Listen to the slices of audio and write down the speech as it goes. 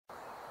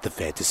The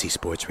Fantasy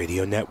Sports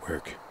Radio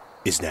Network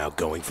is now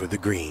going for the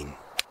green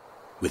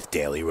with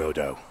Daily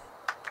Roto.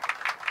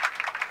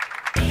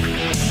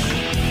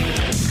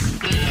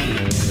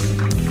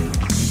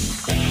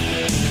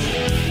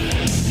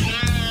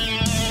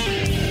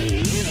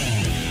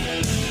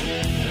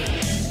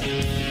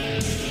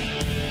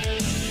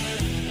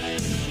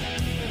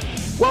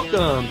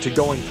 Welcome to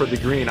Going for the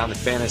Green on the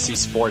Fantasy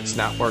Sports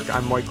Network.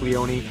 I'm Mike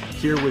Leone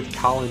here with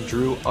Colin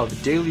Drew of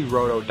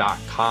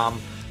DailyRoto.com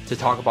to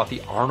talk about the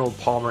Arnold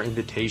Palmer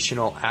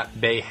Invitational at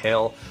Bay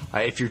Hill.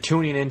 If you're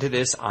tuning into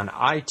this on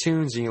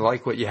iTunes and you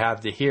like what you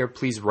have to hear,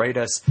 please rate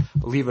us,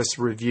 leave us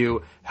a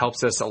review.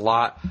 Helps us a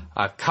lot.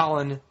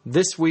 Colin,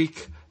 this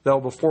week, though,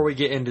 before we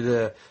get into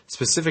the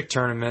specific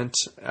tournament,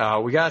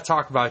 we got to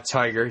talk about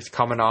Tiger. He's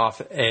coming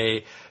off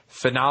a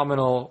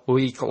phenomenal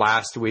week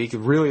last week.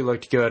 It really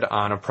looked good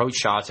on approach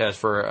shot test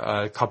for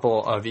a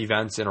couple of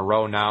events in a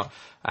row now.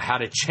 I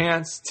had a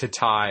chance to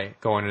tie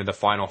going into the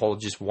final hole,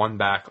 just one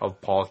back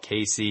of Paul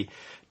Casey.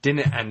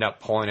 Didn't end up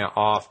pulling it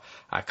off.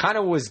 Kind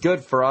of was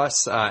good for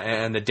us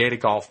and the Data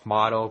Golf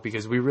model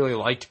because we really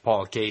liked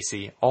Paul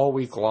Casey all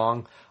week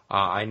long.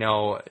 I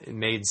know it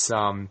made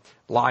some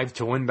live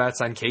to win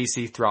bets on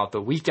Casey throughout the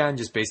weekend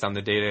just based on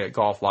the Data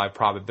Golf live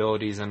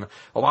probabilities. And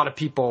a lot of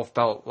people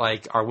felt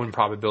like our win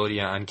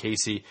probability on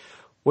Casey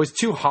was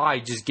too high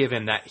just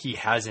given that he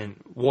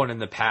hasn't won in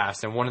the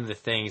past. And one of the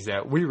things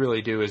that we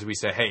really do is we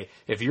say, hey,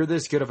 if you're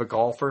this good of a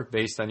golfer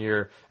based on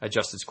your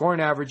adjusted scoring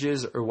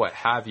averages or what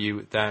have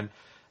you, then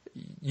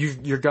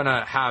you're going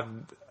to have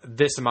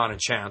this amount of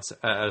chance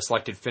at a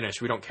selected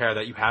finish. We don't care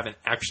that you haven't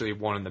actually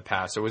won in the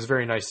past. So it was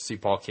very nice to see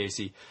Paul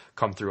Casey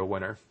come through a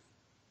winner.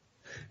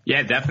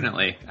 Yeah,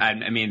 definitely.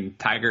 I mean,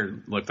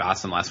 Tiger looked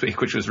awesome last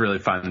week, which was really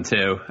fun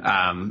too.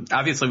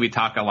 Obviously, we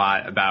talk a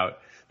lot about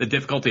the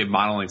difficulty of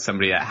modeling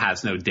somebody that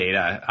has no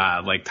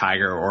data like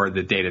Tiger, or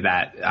the data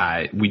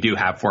that we do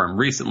have for him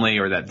recently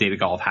or that Data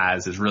Golf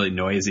has is really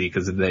noisy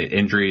because of the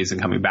injuries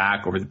and coming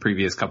back over the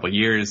previous couple of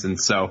years. And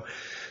so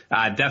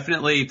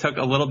definitely took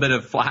a little bit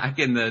of flack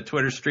in the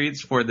Twitter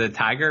streets for the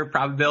Tiger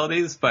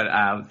probabilities,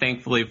 but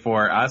thankfully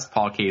for us,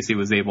 Paul Casey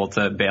was able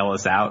to bail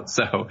us out.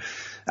 So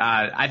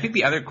I think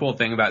the other cool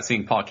thing about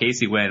seeing Paul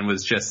Casey win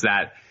was just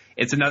that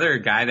it's another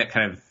guy that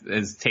kind of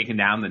is taking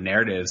down the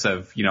narratives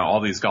of, you know,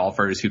 all these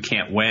golfers who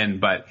can't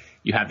win, but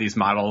you have these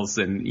models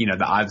and, you know,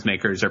 the odds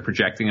makers are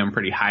projecting them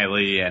pretty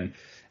highly. And,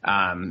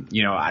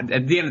 you know,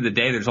 at the end of the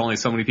day, there's only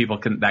so many people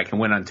that can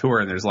win on tour,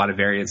 and there's a lot of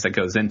variance that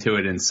goes into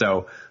it. And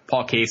so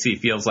Paul Casey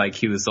feels like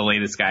he was the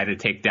latest guy to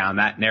take down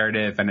that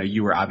narrative. I know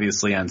you were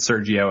obviously on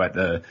Sergio at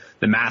the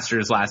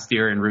Masters last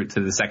year en route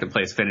to the second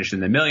place finish in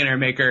the Millionaire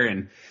Maker.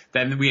 And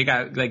then we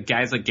got like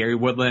guys like Gary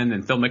Woodland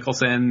and Phil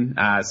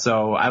Mickelson.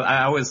 So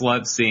I always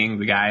love seeing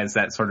the guys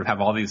that sort of have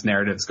all these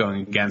narratives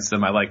going against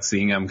them. I like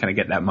seeing them kind of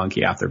get that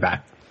monkey off their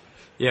back.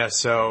 Yeah,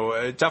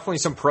 so definitely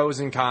some pros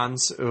and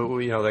cons.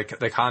 You know,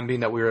 the con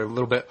being that we were a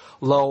little bit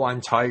low on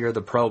Tiger,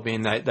 the pro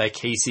being that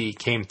Casey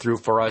came through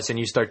for us, and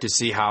you start to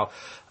see how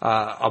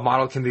a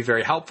model can be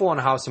very helpful and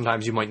how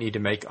sometimes you might need to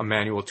make a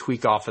manual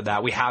tweak off of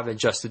that. We have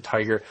adjusted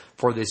Tiger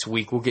for this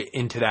week. We'll get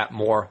into that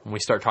more when we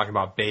start talking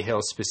about Bay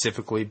Hill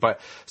specifically, but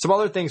some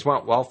other things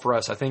went well for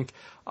us. I think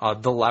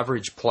the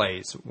leverage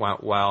plays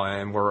went well,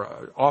 and we're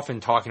often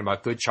talking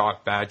about good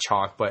chalk, bad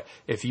chalk, but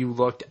if you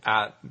looked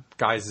at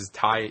guys'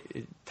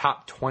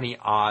 top 20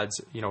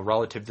 odds, you know,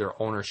 relative to their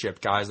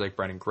ownership, guys like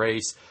Brendan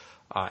Grace,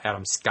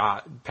 Adam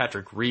Scott,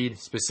 Patrick Reed,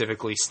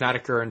 specifically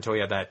Snedeker, until he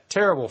had that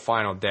terrible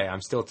final day.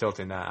 I'm still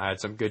tilting that. I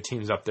had some good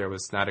teams up there with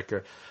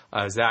Snedeker,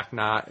 Zach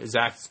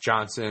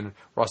Johnson,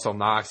 Russell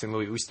Knox, and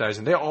Louis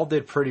Oosthuizen. They all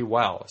did pretty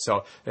well.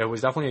 So it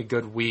was definitely a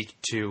good week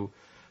to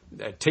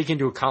take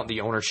into account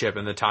the ownership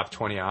in the top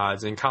 20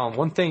 odds. And Colin,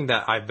 one thing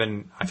that I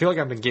feel like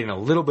I've been getting a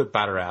little bit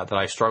better at that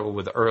I struggled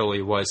with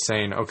early was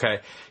saying, okay,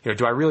 you know,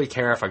 do I really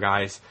care if a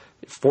guy's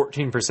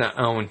 14%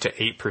 owned to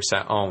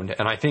 8% owned?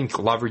 And I think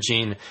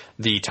leveraging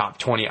the top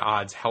 20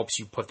 odds helps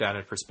you put that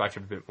in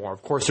perspective a bit more.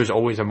 Of course, there's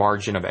always a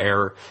margin of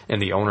error in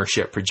the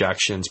ownership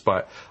projections,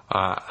 but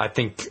I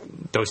think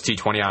those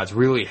T20 odds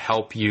really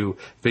help you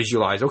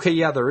visualize, okay,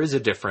 yeah, there is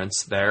a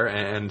difference there,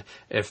 and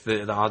if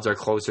the odds are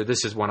closer,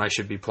 this is when I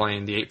should be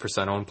playing the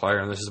 8% owned player,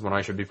 and this is when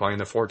I should be playing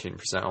the 14%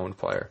 owned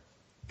player.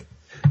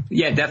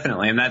 Yeah,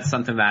 definitely. And that's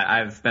something that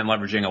I've been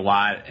leveraging a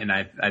lot, and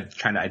I'm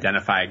trying to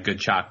identify good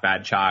chalk,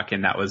 bad chalk.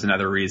 And that was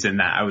another reason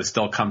that I was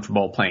still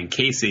comfortable playing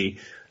Casey,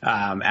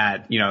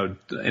 at, you know,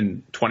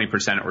 in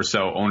 20% or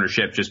so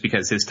ownership, just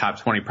because his top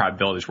 20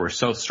 probabilities were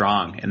so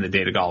strong in the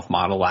Data Golf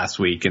model last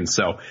week. And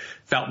so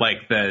felt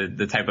like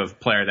the type of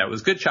player that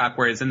was good chalk,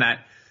 whereas in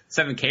that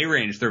 7K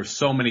range, there were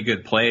so many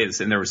good plays,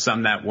 and there were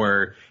some that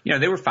were, you know,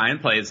 they were fine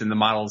plays, and the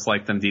models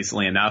liked them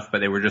decently enough, but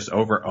they were just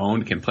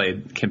over-owned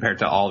compared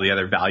to all the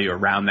other value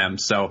around them.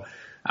 So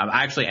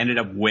I actually ended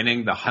up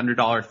winning the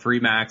 $100 3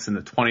 max and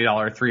the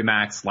 $20 3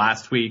 max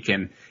last week,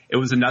 and it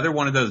was another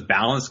one of those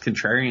balanced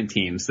contrarian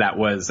teams that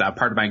was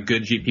part of my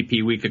good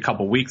GPP week a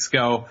couple weeks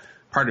ago,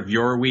 part of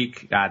your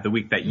week, the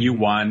week that you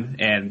won.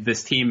 And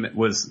this team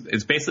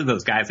is basically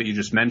those guys that you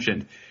just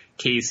mentioned.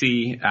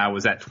 Casey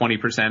was at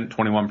 20%,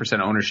 21%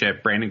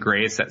 ownership. Brandon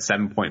Grace at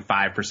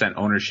 7.5%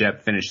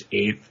 ownership, finished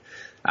 8th.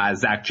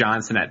 Zach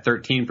Johnson at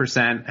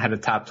 13%, had a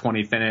top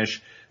 20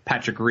 finish.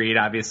 Patrick Reed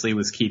obviously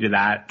was key to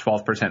that,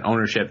 12%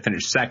 ownership,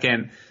 finished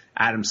 2nd.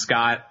 Adam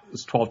Scott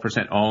was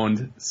 12%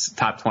 owned,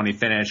 top 20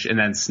 finish. And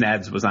then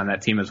Sneds was on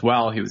that team as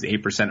well. He was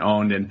 8%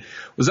 owned and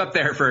was up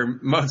there for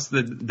most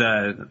of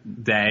the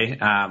day,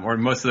 or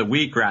most of the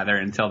week rather,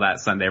 until that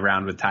Sunday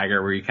round with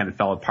Tiger where he kind of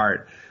fell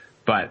apart.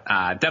 But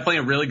definitely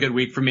a really good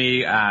week for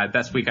me.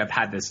 Best week I've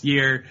had this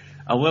year.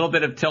 A little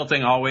bit of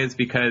tilting always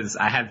because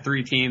I had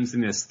 3 teams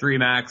in this 3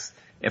 max.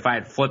 If I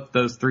had flipped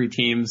those 3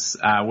 teams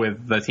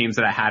with the teams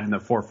that I had in the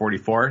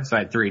 444, so I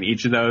had 3 in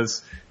each of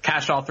those,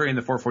 cashed all 3 in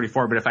the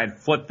 444, but if I had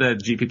flipped the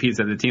GPPs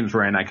that the teams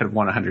were in, I could have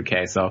won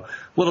 100K. So a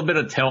little bit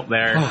of tilt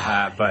there,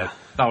 but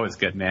it's always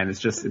good, man.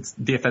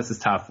 DFS is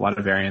tough, a lot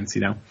of variance,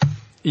 you know.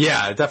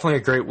 Yeah, definitely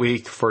a great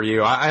week for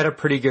you. I had a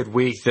pretty good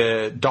week.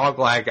 The dog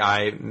leg,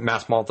 I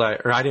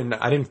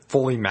didn't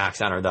fully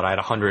max enter that. I had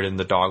 100 in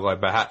the dog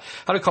leg, but I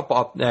had a couple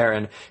up there,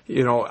 and,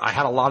 you know, I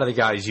had a lot of the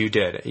guys you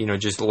did, you know,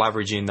 just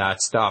leveraging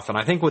that stuff. And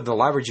I think with the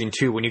leveraging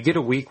too, when you get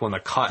a week when the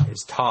cut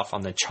is tough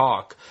on the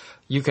chalk,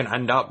 you can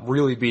end up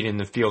really beating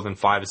the field in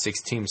 5 of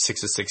 6 teams,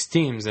 6 of 6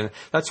 teams. And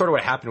that's sort of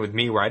what happened with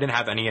me, where I didn't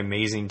have any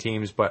amazing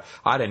teams, but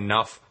I had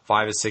enough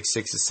 5 of 6,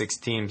 6 of 6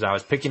 teams. I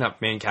was picking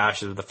up main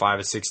cashes with the 5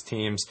 of 6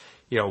 teams.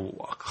 You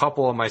know, a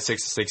couple of my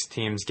 6 of 6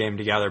 teams came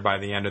together by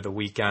the end of the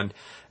weekend.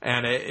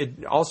 And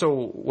it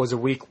also was a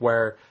week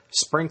where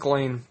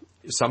sprinkling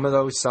some of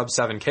those sub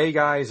 7K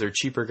guys or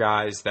cheaper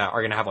guys that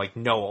are going to have like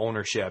no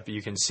ownership,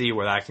 you can see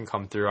where that can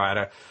come through. I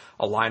had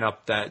a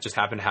lineup that just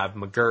happened to have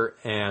McGirt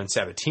and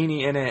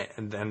Sabatini in it,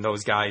 and then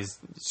those guys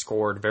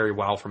scored very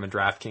well from a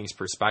DraftKings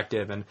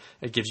perspective, and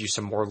it gives you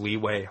some more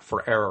leeway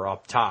for error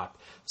up top.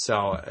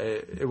 So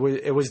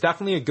it was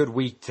definitely a good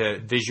week to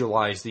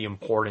visualize the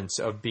importance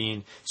of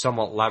being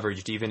somewhat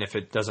leveraged, even if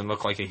it doesn't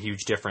look like a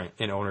huge difference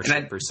in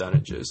ownership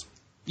percentages.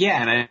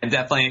 Yeah, and I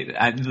definitely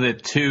the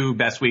 2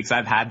 best weeks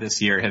I've had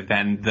this year have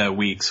been the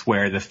weeks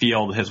where the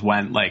field has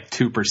went like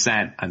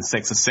 2% on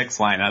 6 of 6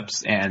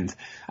 lineups, and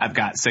I've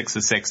got 6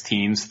 of 6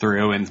 teams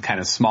through and kind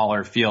of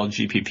smaller field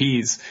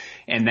GPPs,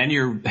 and then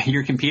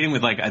you're competing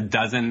with like a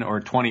dozen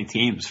or 20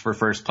 teams for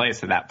first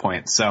place at that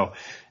point. So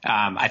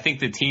I think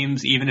the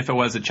teams, even if it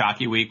was a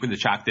chalky week where the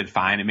chalk did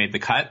fine and made the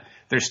cut,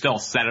 they're still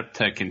set up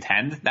to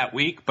contend that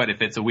week. But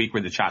if it's a week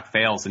where the chalk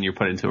fails, then you're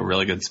put into a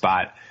really good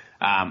spot.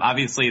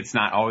 Obviously, it's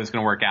not always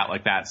going to work out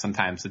like that.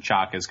 Sometimes the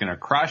chalk is going to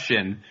crush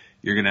and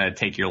you're going to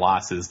take your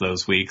losses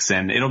those weeks.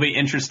 And it'll be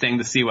interesting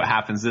to see what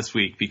happens this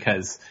week,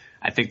 because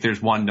I think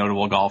there's one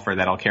notable golfer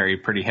that'll carry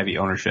pretty heavy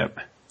ownership.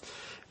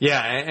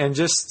 Yeah, and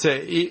just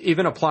to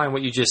even applying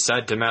what you just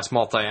said to mass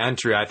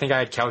multi-entry, I think I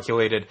had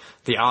calculated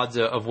the odds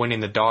of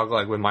winning the dog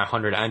leg with my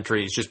 100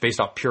 entries just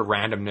based off pure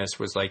randomness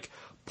was like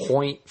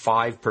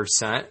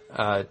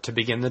 0.5% to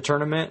begin the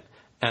tournament.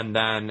 And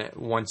then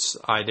once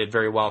I did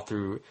very well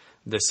through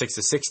the 6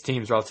 of 6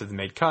 teams relative to the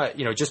made cut,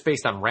 you know, just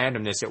based on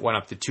randomness, it went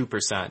up to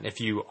 2% if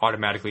you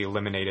automatically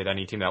eliminated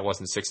any team that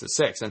wasn't 6 of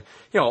 6. And,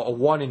 you know, a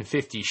 1 in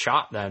 50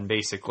 shot then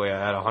basically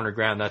at 100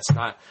 grand, that's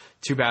not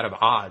too bad of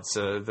odds.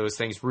 Those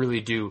things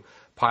really do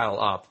pile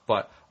up.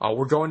 But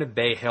we're going to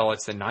Bay Hill.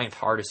 It's the 9th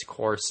hardest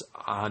course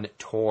on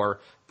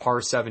tour.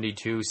 Par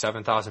 72,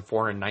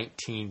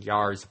 7,419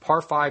 yards. The par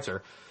 5s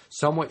are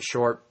somewhat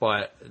short,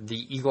 but the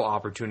eagle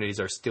opportunities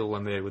are still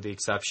limited with the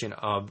exception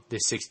of the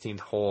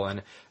 16th hole.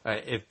 And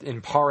if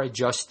in par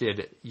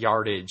adjusted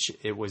yardage,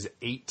 it was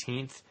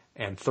 18th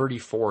and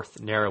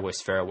 34th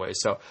narrowest fairway.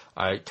 So,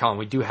 Colin,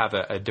 we do have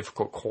a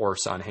difficult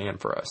course on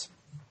hand for us.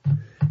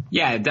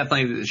 Yeah, it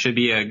definitely should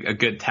be a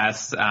good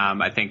test.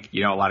 I think,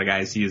 you know, a lot of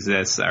guys use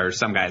this, or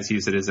some guys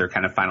use it as their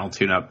kind of final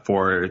tune-up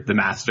for the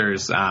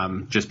Masters,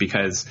 just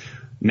because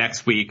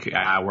next week,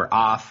 we're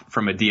off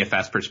from a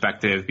DFS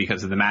perspective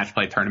because of the match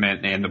play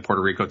tournament and the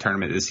Puerto Rico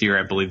tournament this year.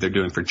 I believe they're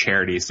doing for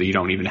charity, so you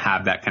don't even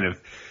have that kind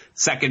of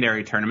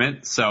secondary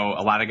tournament. So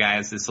a lot of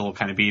guys, this will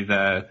kind of be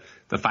the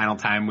final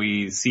time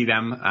we see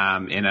them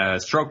in a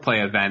stroke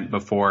play event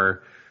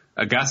before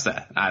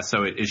Augusta.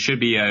 So it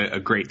should be a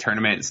great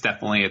tournament. It's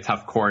definitely a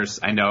tough course.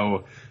 I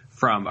know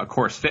from a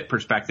course fit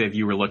perspective,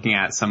 you were looking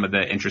at some of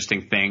the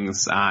interesting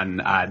things on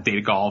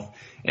Data Golf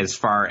as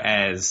far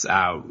as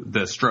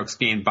the strokes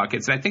gained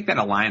buckets. And I think that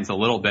aligns a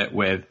little bit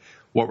with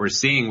what we're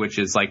seeing, which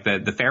is like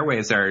the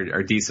fairways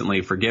are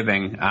decently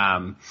forgiving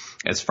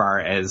as far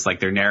as like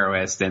their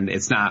narrowest. And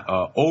it's not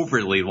a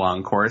overly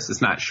long course.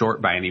 It's not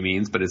short by any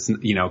means, but it's,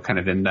 you know, kind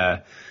of in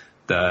the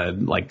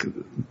like,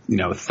 you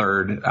know,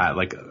 third,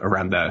 like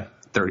around the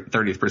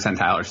 30th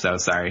percentile or so,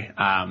 sorry.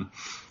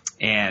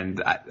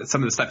 And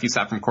some of the stuff you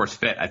saw from Course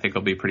Fit, I think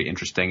will be pretty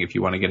interesting if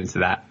you want to get into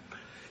that.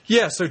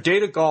 Yeah, so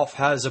Data Golf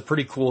has a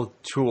pretty cool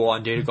tool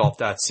on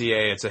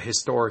datagolf.ca. It's a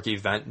historic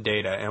event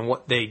data. And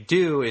what they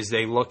do is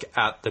they look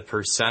at the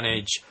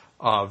percentage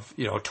of,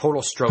 you know,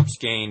 total strokes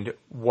gained,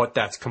 what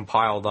that's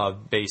compiled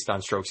of based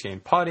on strokes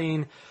gained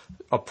putting,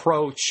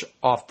 approach,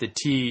 off the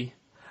tee,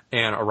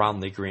 and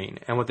around the green.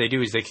 And what they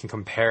do is they can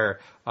compare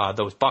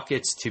those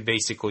buckets to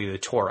basically the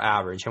tour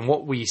average. And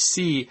what we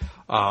see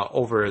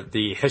over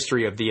the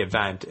history of the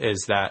event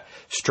is that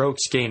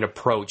strokes gained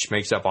approach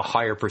makes up a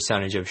higher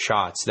percentage of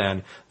shots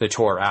than the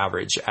tour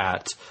average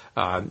at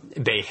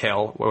Bay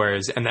Hill,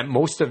 and that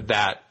most of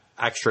that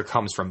extra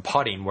comes from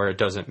putting, where it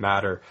doesn't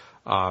matter.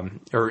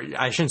 Or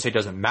I shouldn't say it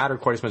doesn't matter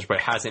quite as much, but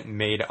it hasn't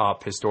made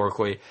up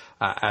historically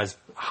as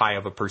high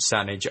of a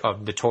percentage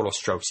of the total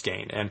strokes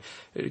gained. And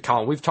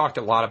Colin, we've talked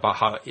a lot about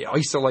how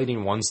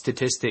isolating one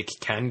statistic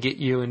can get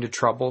you into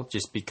trouble,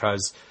 just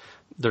because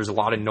there's a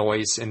lot of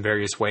noise in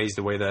various ways,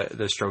 the way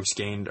the strokes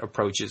gained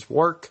approaches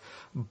work.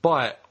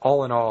 But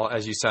all in all,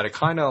 as you said, it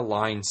kind of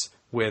aligns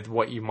with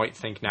what you might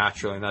think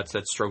naturally, and that's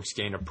that strokes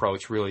gained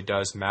approach really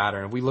does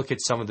matter. And we look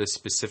at some of the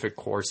specific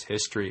course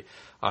history.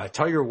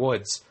 Tiger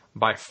Woods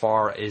by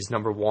far is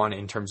number one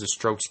in terms of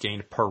strokes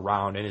gained per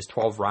round. In his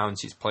 12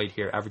 rounds he's played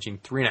here, averaging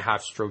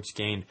 3.5 strokes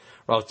gained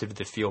relative to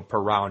the field per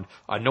round.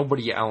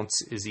 Nobody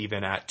else is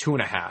even at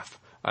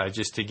 2.5,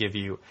 just to give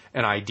you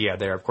an idea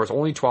there. Of course,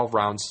 only 12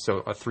 rounds, so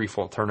a 3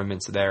 full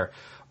tournaments there.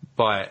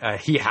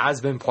 But he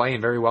has been playing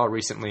very well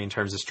recently in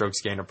terms of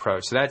strokes gained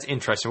approach. So that's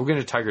interesting. We'll get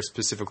into Tiger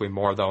specifically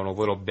more, though, in a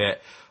little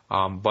bit.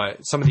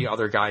 But some of the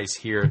other guys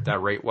here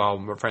that rate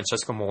well,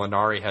 Francesco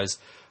Molinari has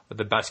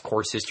the best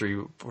course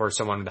history for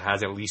someone that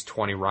has at least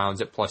 20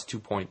 rounds at plus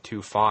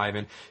 2.25.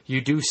 And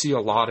you do see a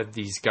lot of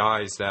these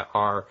guys that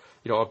are,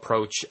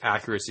 approach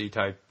accuracy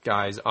type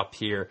guys up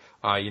here.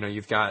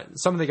 You've got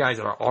some of the guys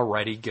that are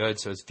already good,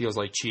 so it feels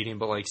like cheating,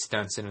 but like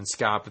Stenson and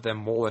Scott, but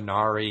then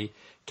Molinari,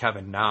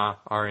 Kevin Na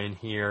are in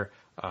here,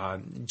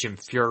 Jim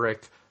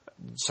Furyk,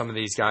 some of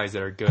these guys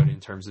that are good in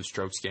terms of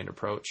strokes gained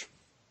approach.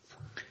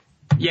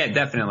 Yeah,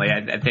 definitely.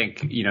 I think,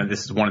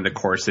 this is one of the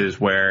courses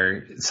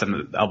where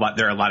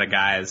there are a lot of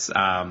guys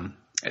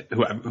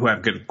who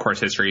have good course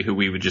history who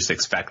we would just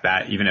expect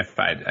that, even if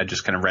I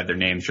just kind of read their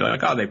names, you're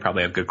like, oh, they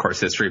probably have good course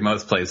history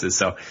most places.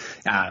 So,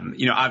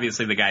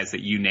 obviously the guys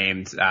that you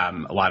named,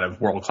 a lot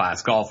of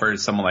world-class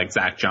golfers, someone like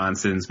Zach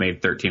Johnson's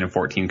made 13 and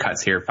 14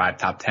 cuts here, 5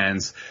 top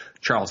 10s.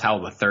 Charles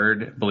Howell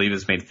III, I believe,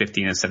 has made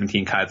 15 and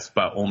 17 cuts,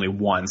 but only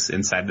once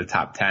inside the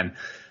top 10.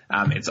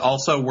 It's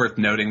also worth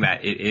noting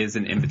that it is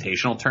an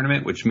invitational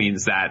tournament, which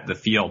means that the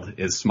field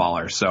is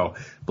smaller. So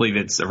I believe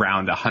it's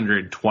around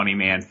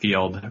 120-man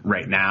field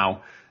right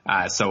now.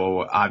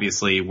 So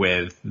obviously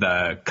with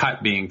the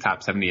cut being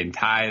top 70 in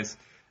ties,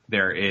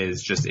 there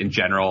is just in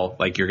general,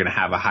 like you're going to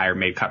have a higher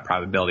made cut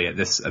probability at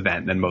this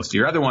event than most of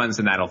your other ones,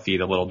 and that'll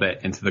feed a little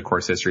bit into the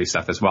course history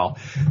stuff as well.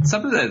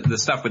 Some of the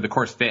stuff with the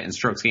course fit and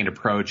strokes gained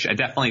approach, I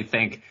definitely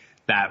think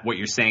that what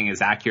you're saying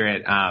is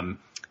accurate.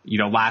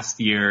 Last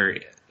year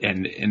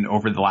and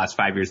over the last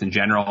 5 years in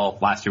general,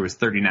 last year was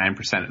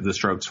 39% of the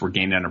strokes were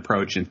gained on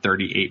approach and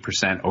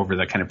 38% over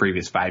the kind of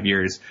previous 5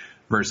 years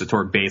versus a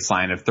tour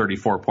baseline of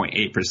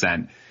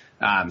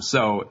 34.8%.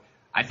 So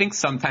I think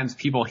sometimes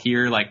people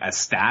hear like a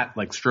stat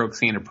like strokes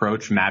gained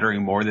approach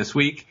mattering more this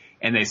week,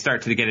 and they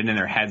start to get it in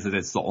their heads that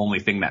it's the only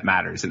thing that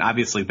matters. And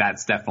obviously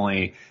that's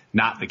definitely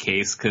not the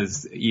case,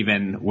 because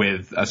even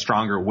with a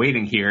stronger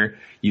weighting here,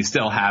 you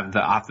still have the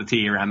off the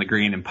tee, around the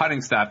green, and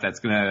putting stuff that's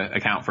going to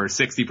account for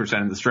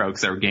 60% of the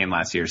strokes that were gained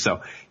last year.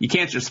 So you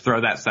can't just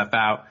throw that stuff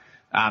out.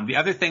 The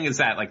other thing is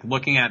that, like,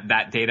 looking at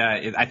that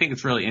data, I think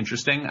it's really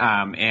interesting,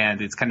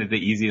 and it's kind of the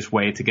easiest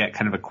way to get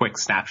kind of a quick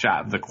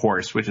snapshot of the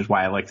course, which is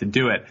why I like to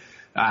do it.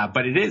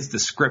 But it is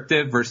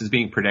descriptive versus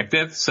being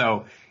predictive.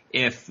 So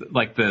if,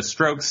 like, the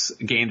strokes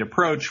gained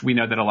approach, we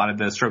know that a lot of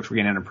the strokes were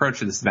gained on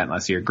approach at this event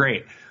last year.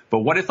 Great. But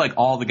what if, like,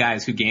 all the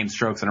guys who gained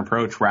strokes on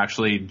approach were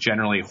actually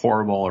generally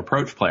horrible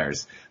approach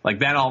players? Like,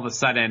 then all of a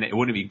sudden it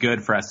wouldn't be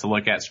good for us to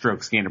look at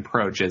strokes gained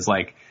approach as,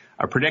 like,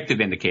 a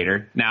predictive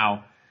indicator.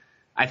 Now,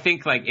 I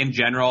think, like, in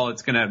general,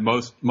 it's going to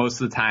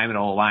most of the time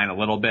it'll align a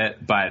little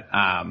bit, but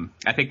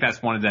I think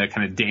that's one of the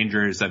kind of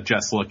dangers of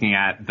just looking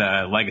at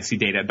the legacy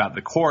data about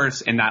the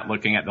course and not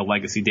looking at the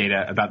legacy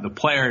data about the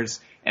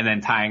players and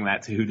then tying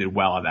that to who did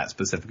well at that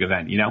specific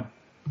event,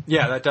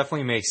 Yeah, that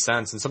definitely makes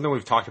sense. And something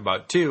we've talked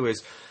about too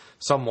is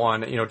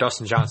someone,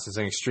 Dustin Johnson's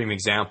an extreme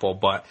example,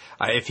 but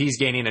if he's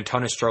gaining a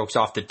ton of strokes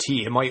off the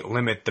tee, it might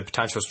limit the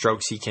potential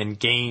strokes he can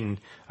gain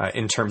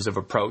in terms of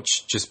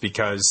approach, just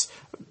because,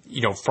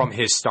 from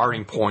his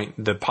starting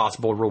point, the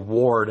possible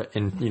reward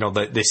and,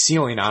 the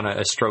ceiling on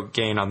a stroke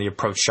gain on the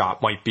approach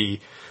shot might be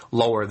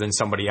lower than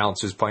somebody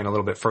else who's playing a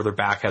little bit further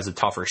back, has a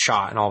tougher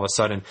shot, and all of a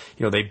sudden,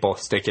 they both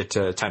stick it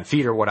to 10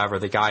 feet or whatever.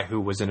 The guy who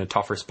was in a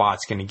tougher spot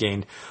is going to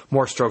gain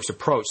more strokes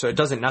approach. So it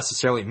doesn't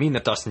necessarily mean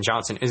that Dustin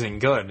Johnson isn't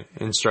good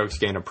in strokes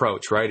gain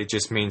approach, right? It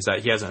just means that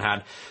he hasn't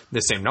had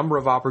the same number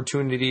of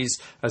opportunities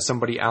as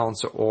somebody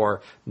else, or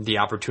the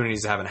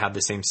opportunities haven't had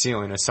the same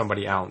ceiling as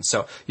somebody else.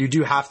 So you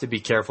do have to be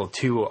careful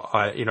too,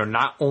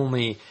 not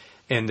only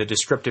in the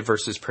descriptive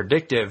versus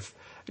predictive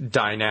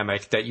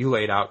dynamic that you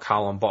laid out,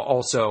 Colin, but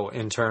also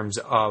in terms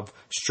of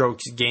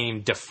strokes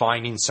gained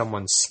defining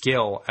someone's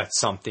skill at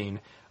something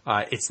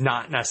it's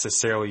not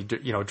necessarily,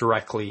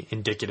 directly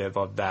indicative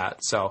of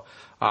that. So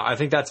I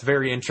think that's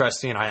very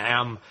interesting. I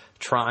am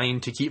trying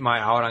to keep my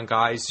eye out on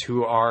guys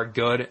who are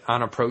good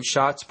on approach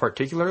shots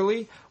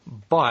particularly,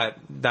 but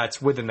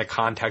that's within the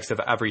context of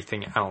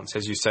everything else.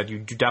 As you said, you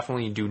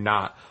definitely do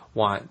not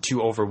want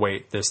to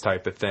overweight this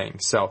type of thing.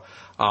 So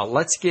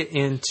let's get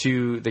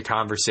into the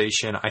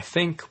conversation. I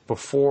think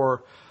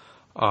before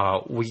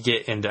we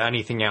get into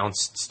anything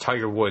else,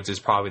 Tiger Woods is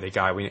probably the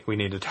guy we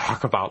need to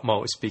talk about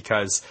most,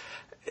 because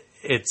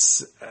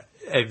it's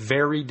a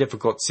very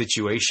difficult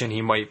situation.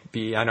 He might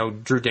be, I know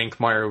Drew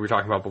Dinkmeyer, we were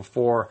talking about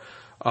before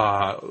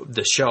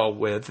the show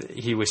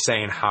he was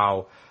saying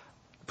how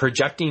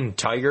projecting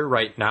Tiger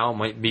right now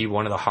might be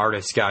one of the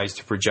hardest guys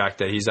to project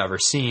that he's ever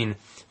seen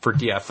for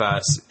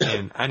DFS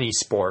in any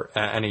sport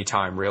at any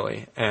time,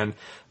 really. And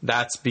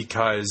that's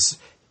because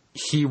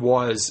he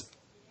was,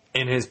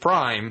 in his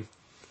prime,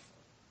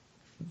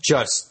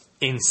 just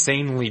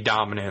insanely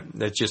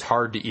dominant. It's just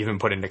hard to even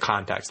put into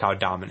context how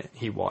dominant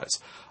he was.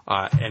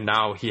 And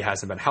now he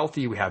hasn't been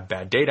healthy. We have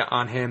bad data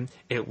on him.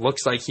 It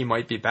looks like he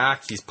might be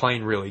back. He's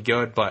playing really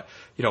good, but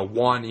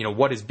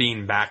what does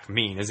being back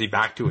mean? Is he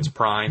back to his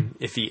prime?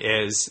 If he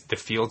is, the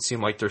field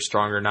seem like they're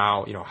stronger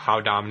now.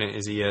 How dominant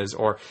is he?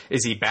 Or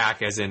is he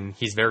back as in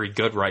he's very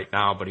good right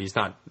now, but he's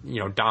not,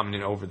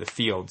 dominant over the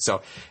field?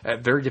 So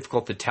very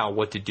difficult to tell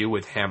what to do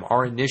with him.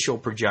 Our initial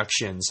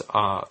projections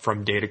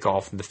from Data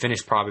Golf, the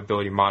finished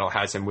probability model,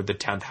 has him with the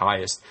 10th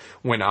highest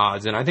win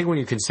odds. And I think when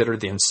you consider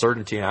the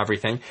uncertainty and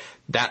everything,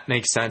 that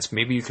makes sense.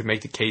 Maybe you could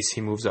make the case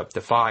he moves up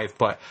to 5,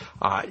 but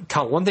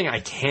one thing I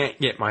can't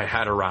get my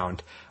head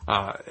around,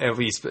 at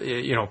least,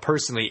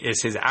 personally,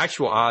 is his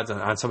actual odds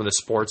on some of the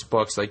sports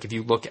books. Like if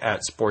you look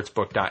at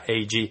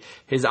sportsbook.ag,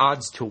 his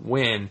odds to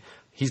win,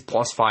 he's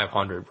plus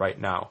 500 right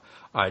now.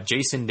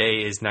 Jason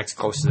Day is next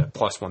closest at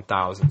plus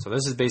 1,000. So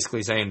this is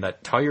basically saying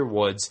that Tiger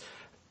Woods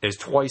is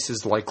twice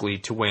as likely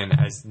to win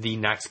as the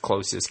next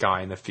closest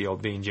guy in the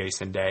field, being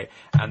Jason Day.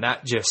 And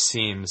that just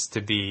seems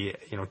to be,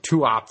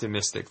 too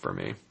optimistic for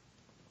me.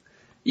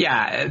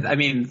 Yeah, I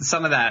mean,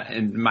 some of that,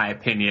 in my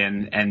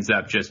opinion, ends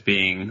up just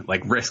being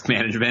like risk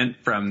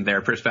management from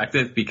their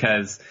perspective,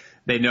 because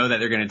they know that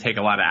they're going to take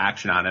a lot of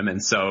action on him.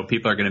 And so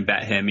people are going to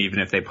bet him even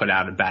if they put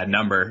out a bad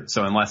number.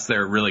 So unless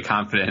they're really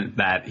confident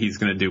that he's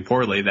going to do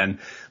poorly, then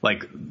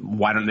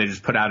why don't they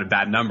just put out a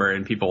bad number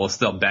and people will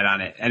still bet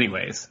on it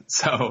anyways?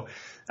 So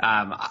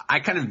I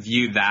kind of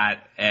view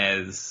that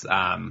as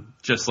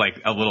just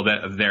like a little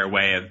bit of their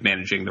way of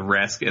managing the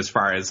risk as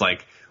far as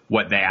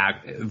what they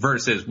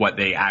versus what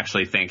they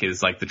actually think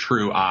is the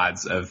true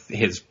odds of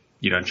his,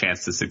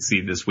 chance to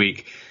succeed this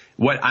week.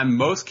 What I'm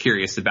most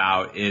curious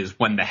about is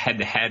when the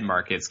head-to-head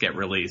markets get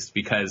released,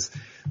 because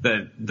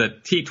the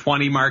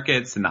T20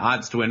 markets and the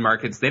odds to win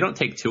markets, they don't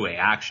take two-way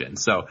action.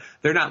 So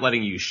they're not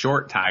letting you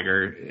short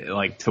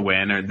Tiger to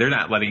win, or they're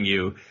not letting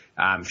you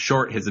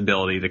short his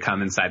ability to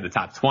come inside the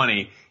top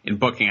 20 in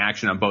booking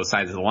action on both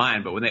sides of the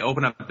line. But when they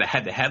open up the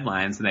head-to-head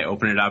lines and they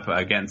open it up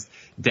against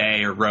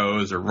Day or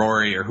Rose or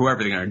Rory or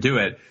whoever they're going to do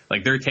it,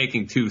 they're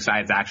taking two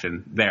sides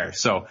action there.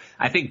 So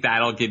I think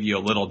that'll give you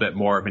a little bit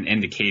more of an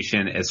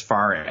indication as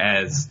far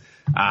as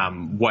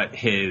what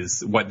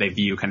they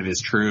view kind of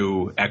his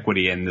true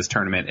equity in this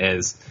tournament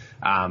is.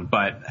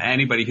 But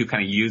anybody who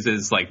kind of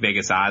uses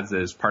Vegas odds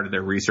as part of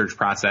their research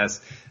process,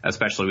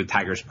 especially with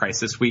Tiger's price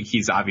this week,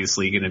 he's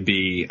obviously going to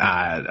be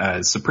a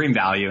supreme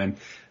value.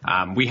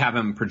 And we have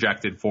him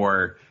projected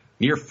for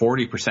near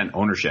 40%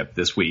 ownership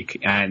this week.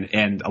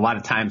 And a lot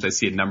of times I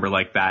see a number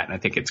like that and I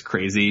think it's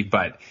crazy,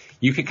 but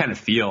you can kind of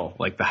feel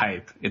the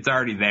hype. It's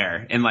already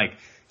there. And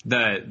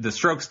the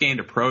strokes gained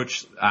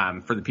approach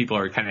for the people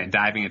who are kind of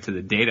diving into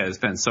the data has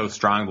been so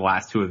strong the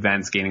last two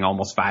events, gaining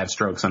almost 5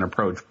 strokes on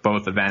approach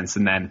both events.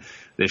 And then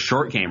the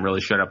short game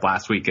really showed up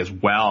last week as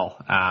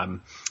well,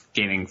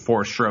 gaining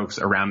 4 strokes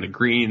around the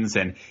greens.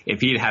 And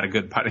if he'd had a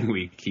good putting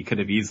week, he could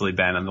have easily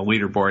been on the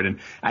leaderboard.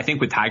 And I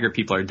think with Tiger,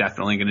 people are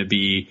definitely going to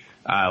be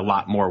a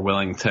lot more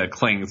willing to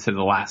cling to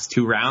the last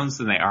 2 rounds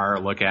than they are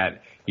look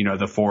at,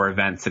 the 4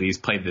 events that he's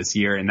played this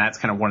year. And that's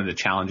kind of one of the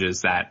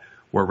challenges that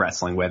we're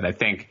wrestling with. I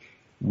think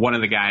one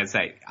of the guys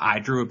that I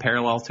drew a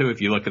parallel to,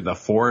 if you look at the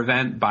 4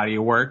 event body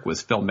of work,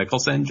 was Phil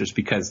Mickelson, just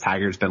because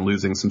Tiger's been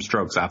losing some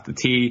strokes off the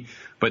tee,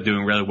 but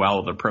doing really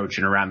well with approach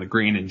and around the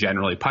green and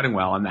generally putting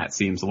well. And that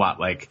seems a lot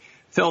like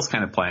Phil's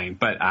kind of playing.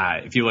 But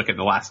if you look at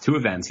the last 2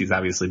 events, he's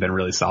obviously been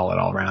really solid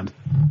all around.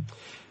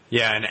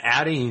 Yeah, and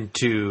adding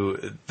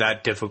to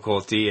that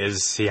difficulty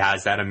is he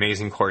has that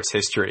amazing course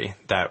history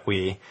that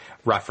we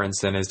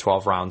referenced in his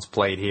 12 rounds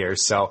played here.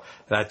 So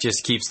that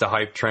just keeps the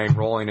hype train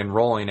rolling and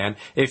rolling. And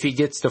if he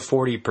gets to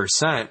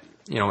 40%,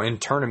 in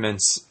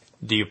tournaments,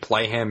 do you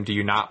play him? Do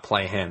you not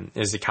play him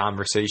is the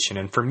conversation.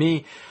 And for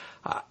me,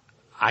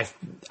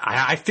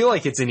 I feel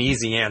like it's an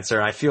easy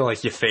answer. I feel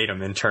like you fade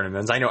him in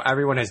tournaments. I know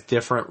everyone has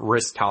different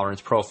risk tolerance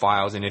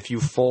profiles, and if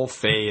you full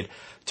fade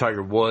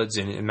Tiger Woods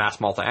in mass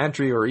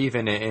multi-entry, or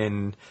even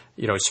in,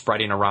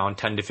 spreading around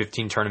 10 to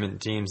 15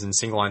 tournament teams in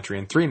single entry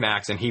and 3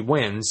 max, and he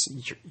wins,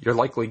 you're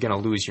likely going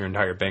to lose your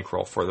entire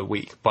bankroll for the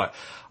week. But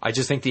I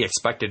just think the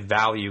expected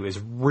value is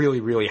really,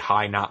 really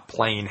high not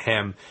playing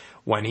him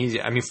when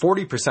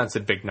 40% is a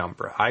big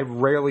number. I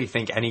rarely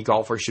think any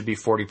golfer should be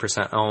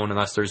 40% owned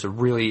unless there's a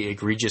really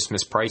egregious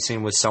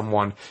mispricing with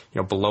someone,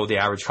 below the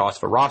average cost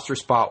of a roster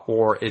spot,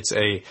 or it's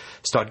a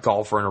stud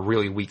golfer in a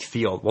really weak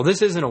field. Well,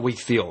 this isn't a weak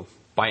field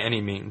by any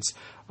means.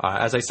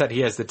 As I said, he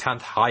has the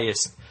 10th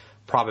highest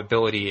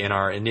probability in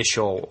our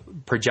initial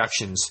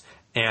projections,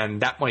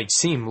 and that might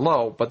seem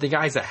low, but the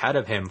guys ahead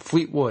of him,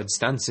 Fleetwood,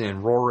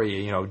 Stenson,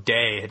 Rory,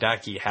 Day,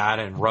 Hideki,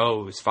 Haddon,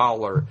 Rose,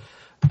 Fowler,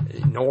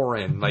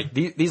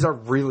 Noren, these are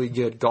really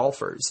good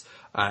golfers.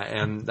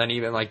 And then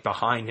even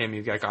behind him,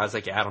 you've got guys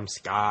like Adam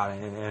Scott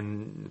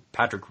and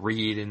Patrick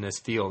Reed in this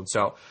field.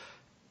 So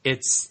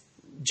it's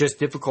just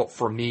difficult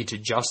for me to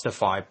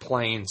justify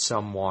playing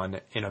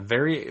someone in a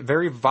very,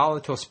 very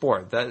volatile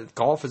sport. That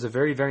golf is a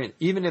very, very,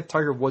 even if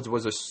Tiger Woods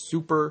was a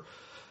super,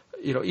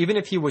 even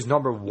if he was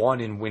number one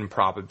in win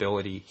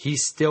probability, he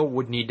still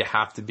would need to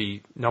have to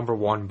be number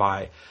one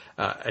by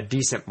a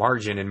decent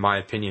margin, in my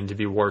opinion, to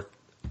be worth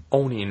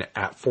owning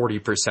at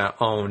 40%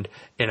 owned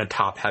in a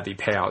top-heavy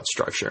payout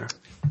structure.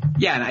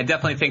 Yeah, and I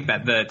definitely think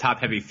that the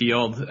top-heavy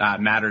field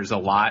matters a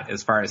lot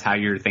as far as how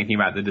you're thinking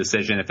about the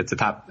decision, if it's a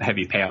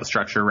top-heavy payout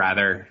structure,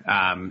 rather,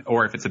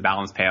 or if it's a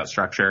balanced payout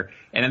structure.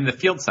 And then the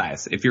field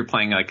size. If you're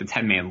playing a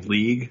 10-man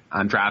league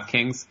on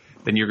DraftKings,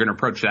 then you're going to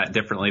approach that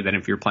differently than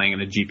if you're playing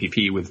in a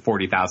GPP with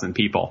 40,000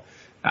 people.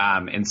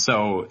 And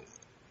so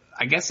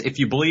I guess if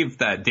you believe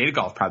that data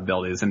golf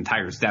probabilities, then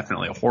Tiger's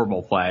definitely a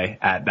horrible play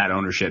at that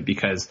ownership,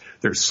 because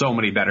there's so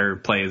many better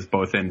plays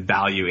both in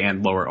value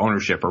and lower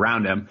ownership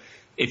around him.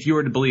 If you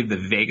were to believe the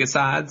Vegas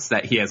odds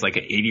that he has an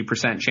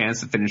 80%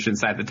 chance to finish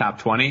inside the top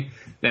 20,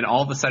 then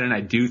all of a sudden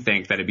I do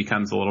think that it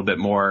becomes a little bit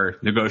more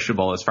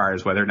negotiable as far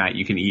as whether or not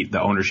you can eat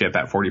the ownership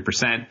at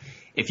 40%.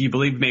 If you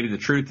believe maybe the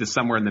truth is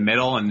somewhere in the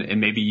middle,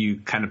 and maybe you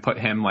kind of put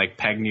him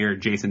peg near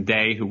Jason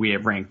Day, who we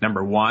have ranked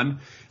number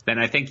one, then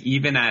I think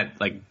even at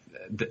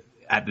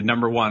at the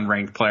number one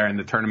ranked player in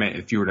the tournament,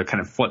 if you were to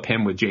kind of flip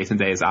him with Jason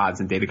Day's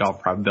odds and data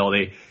golf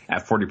probability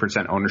at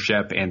 40%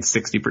 ownership and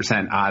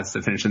 60% odds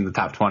to finish in the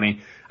top 20,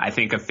 I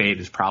think a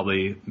fade is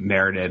probably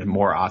merited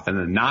more often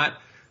than not.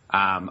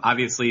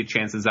 Obviously,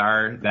 chances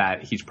are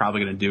that he's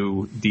probably going to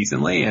do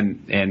decently,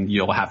 and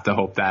you'll have to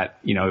hope that,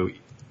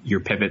 your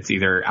pivots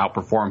either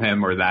outperform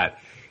him or that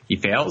he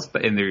fails,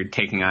 and they're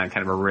taking on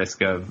kind of a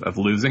risk of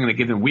losing in a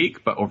given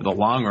week. But over the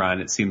long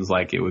run, it seems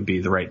like it would be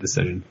the right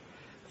decision.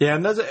 Yeah,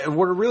 and that's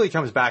what it really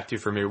comes back to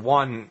for me.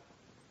 One,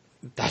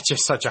 that's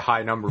just such a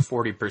high number,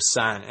 40%.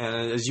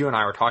 And as you and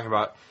I were talking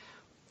about,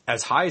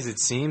 as high as it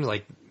seems,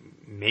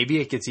 maybe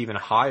it gets even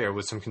higher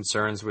with some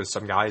concerns with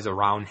some guys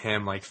around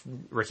him, like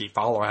Ricky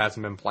Fowler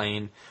hasn't been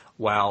playing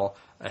well.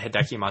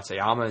 Hideki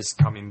Matsuyama is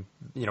coming,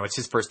 it's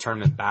his first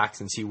tournament back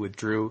since he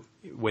withdrew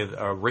with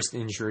a wrist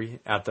injury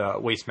at the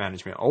Waste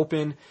Management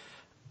Open.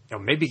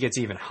 Maybe it gets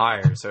even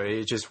higher. So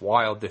it's just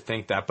wild to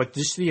think that. But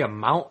just the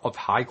amount of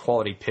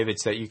high-quality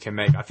pivots that you can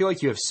make, I feel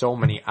like you have so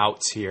many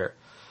outs here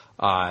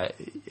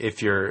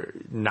if you're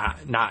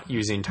not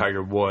using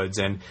Tiger Woods.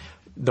 And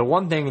the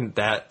one thing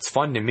that's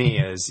fun to me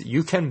is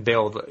you can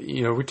build,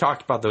 we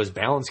talked about those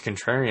balanced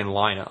contrarian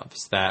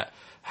lineups that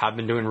have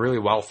been doing really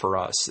well for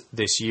us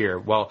this year.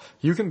 Well,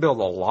 you can build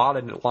a lot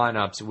of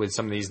lineups with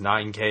some of these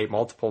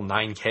multiple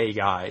 9K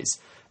guys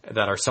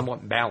that are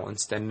somewhat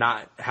balanced and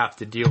not have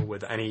to deal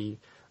with any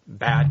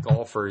bad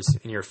golfers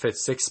in your 5th,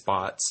 6th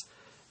spots.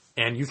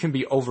 And you can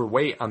be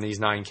overweight on these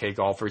 9K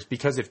golfers,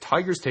 because if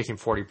Tiger's taking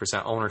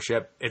 40%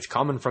 ownership, it's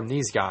coming from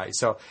these guys.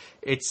 So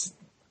it's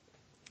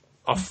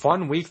a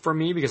fun week for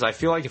me, because I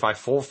feel like if I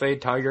full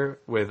fade Tiger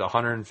with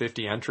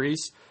 150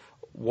 entries,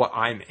 what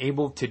I'm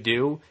able to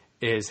do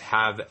is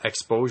have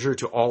exposure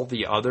to all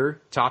the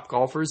other top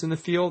golfers in the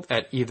field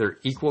at either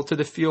equal to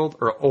the field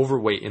or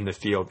overweight in the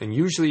field. And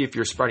usually if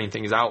you're spreading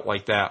things out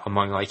like that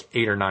among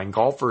 8 or 9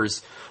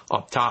 golfers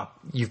up top,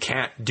 you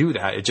can't do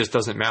that. It just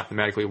doesn't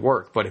mathematically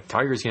work. But if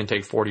Tiger's going to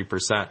take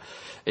 40%,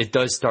 it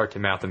does start to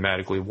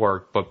mathematically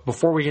work. But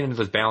before we get into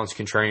those balanced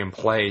contrarian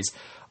plays,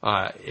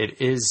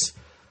 it is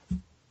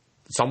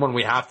someone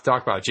we have to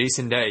talk about.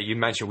 Jason Day, you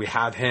mentioned we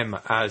have him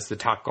as the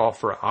top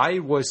golfer. I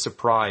was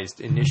surprised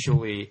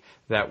initially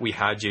that we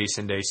had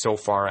Jason Day so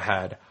far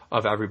ahead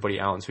of everybody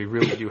else. We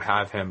really do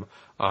have him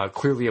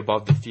clearly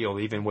above the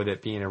field, even with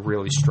it being a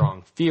really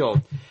strong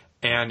field.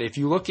 And if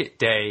you look at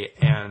Day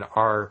and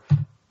our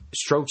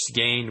strokes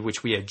gained,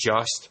 which we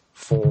adjust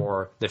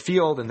for the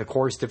field and the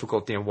course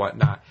difficulty and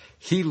whatnot,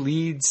 he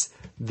leads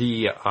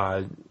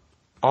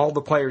all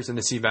the players in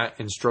this event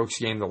in strokes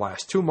gained the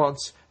last 2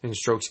 months, in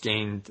strokes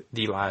gained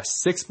the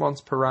last 6 months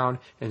per round,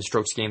 and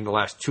strokes gained the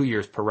last 2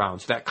 years per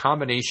round. So that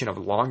combination of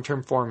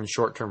long-term form and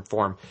short-term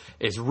form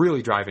is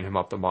really driving him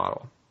up the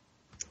model.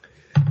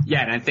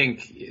 Yeah, and I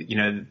think,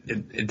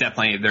 it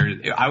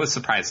definitely, I was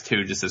surprised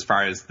too, just as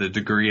far as the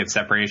degree of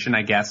separation,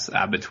 I guess,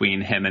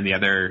 between him and the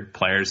other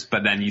players.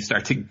 But then you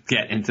start to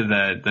get into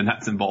the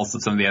nuts and bolts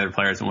of some of the other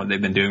players and what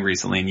they've been doing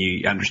recently, and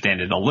you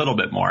understand it a little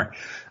bit more.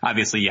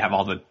 Obviously, you have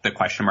all the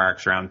question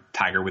marks around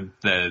Tiger with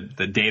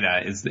the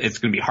data. It's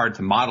going to be hard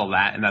to model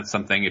that, and that's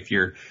something, if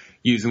you're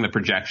using the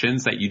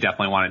projections, that you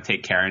definitely want to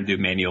take care and do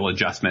manual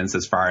adjustments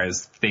as far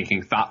as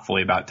thinking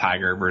thoughtfully about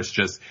Tiger versus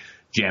just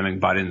jamming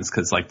buttons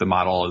because the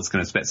model is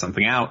going to spit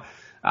something out.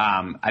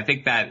 I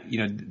think that,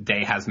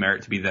 Day has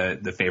merit to be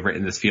the favorite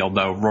in this field,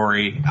 though.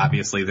 Rory,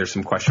 obviously, there's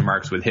some question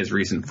marks with his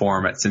recent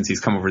form since he's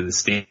come over to the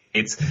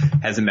States.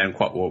 Hasn't been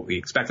quite what we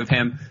expect of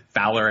him.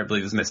 Fowler, I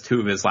believe, has missed 2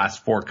 of his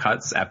last 4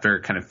 cuts after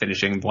kind of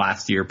finishing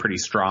last year pretty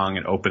strong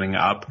and opening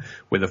up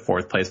with a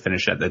 4th place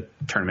finish at the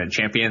Tournament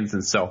Champions.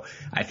 And so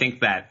I think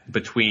that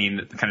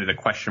between kind of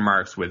the question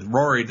marks with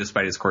Rory,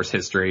 despite his course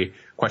history,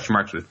 question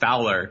marks with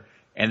Fowler,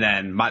 and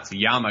then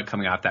Matsuyama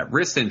coming off that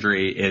wrist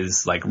injury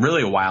is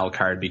really a wild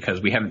card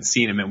because we haven't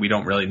seen him and we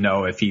don't really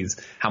know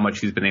how much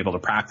he's been able to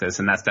practice.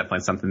 And that's definitely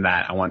something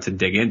that I want to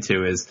dig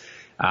into is,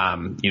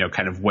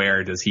 kind of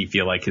where does he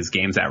feel like his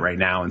game's at right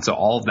now? And so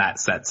all of that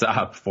sets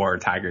up for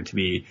Tiger to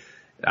be,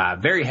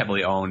 very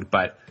heavily owned.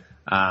 But,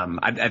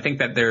 I think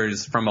that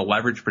from a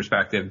leverage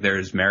perspective,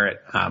 there's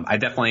merit. I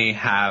definitely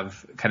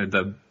have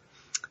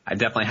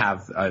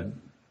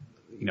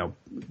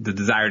the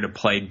desire to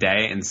play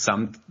Day in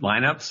some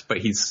lineups, but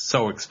he's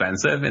so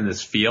expensive in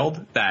this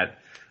field that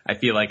I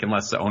feel like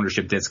unless the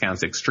ownership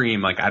discount's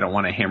extreme, I don't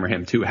want to hammer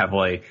him too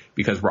heavily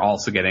because we're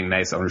also getting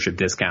nice ownership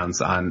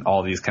discounts on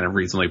all these kind of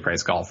reasonably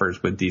priced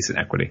golfers with decent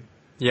equity.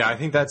 Yeah, I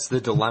think that's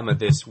the dilemma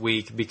this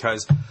week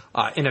because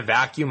in a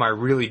vacuum, I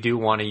really do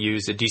want to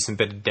use a decent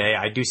bit of Day.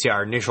 I do see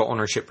our initial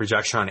ownership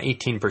projection on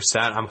 18%.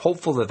 I'm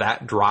hopeful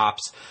that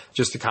drops,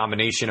 just a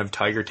combination of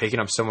Tiger taking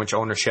up so much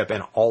ownership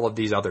and all of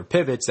these other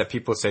pivots that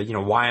people say,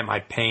 why am I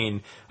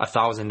paying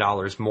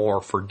 $1,000 more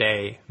for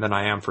Day than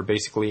I am for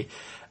basically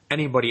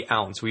anybody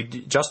else?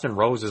 Justin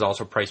Rose is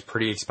also priced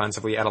pretty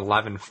expensively at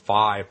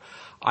 11.5.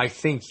 I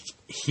think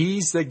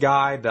he's the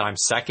guy that I'm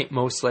second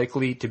most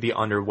likely to be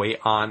underweight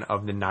on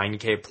of the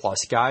 9K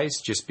plus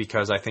guys, just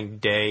because I think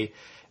Day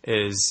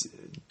is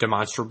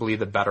demonstrably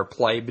the better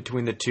play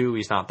between the two.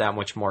 He's not that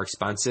much more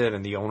expensive,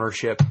 and the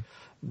ownership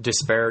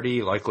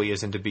disparity likely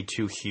isn't to be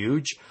too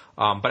huge.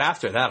 But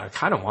after that, I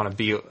kind of want to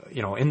be,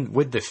 in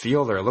with the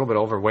field or a little bit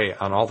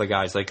overweight on all the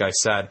guys, like I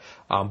said,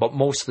 but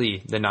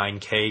mostly the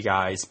 9K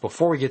guys.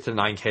 Before we get to the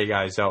 9K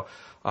guys, though,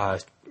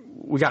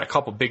 we got a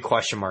couple big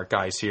question mark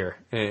guys here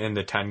in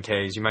the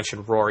 10Ks. You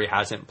mentioned Rory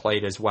hasn't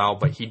played as well,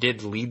 but he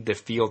did lead the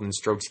field in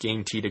strokes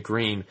gained tee to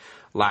green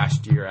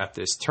last year at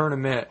this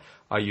tournament.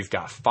 You've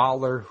got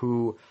Fowler,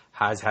 who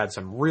has had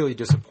some really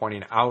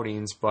disappointing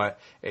outings, but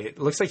it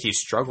looks like he's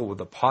struggled with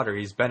the putter.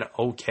 He's been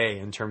okay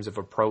in terms of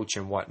approach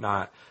and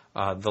whatnot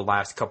the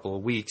last couple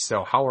of weeks.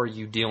 So how are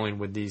you dealing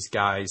with these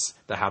guys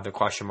that have the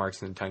question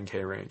marks in the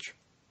 10K range?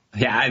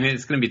 Yeah, I mean,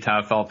 it's going to be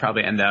tough. I'll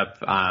probably end up,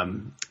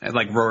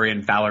 like Rory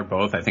and Fowler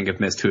both, I think have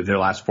missed 2 of their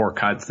last 4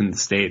 cuts in the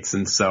States.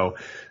 And so,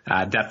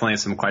 definitely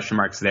some question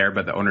marks there,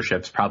 but the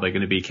ownership's probably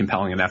going to be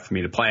compelling enough for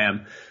me to play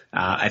him.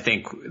 I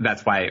think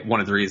that's why one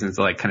of the reasons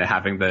kind of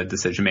having the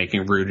decision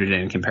making rooted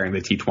in comparing the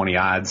T20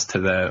 odds to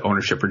the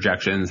ownership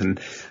projections. And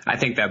I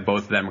think that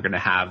both of them are going to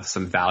have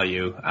some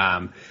value.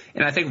 And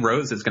I think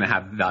Rose is going to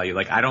have value.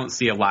 I don't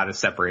see a lot of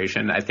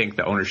separation. I think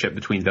the ownership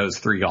between those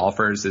 3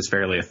 golfers is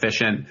fairly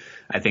efficient.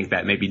 I think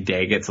that maybe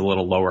Day gets a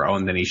little lower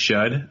owned than he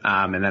should.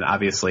 And then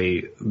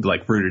obviously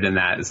rooted in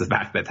that is the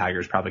fact that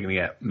Tiger's probably going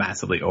to get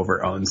massively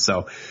over owned.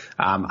 So,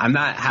 I'm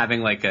not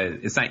having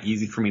it's not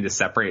easy for me to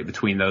separate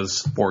between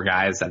those 4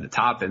 guys at the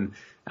top. And,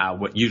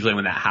 usually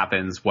when that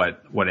happens,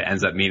 what it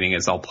ends up meaning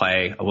is I'll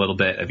play a little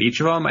bit of each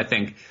of them. I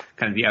think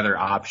kind of the other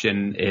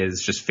option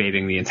is just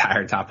fading the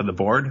entire top of the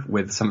board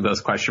with some of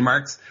those question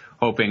marks,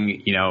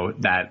 hoping,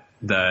 that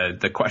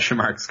the question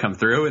marks come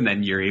through and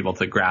then you're able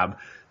to grab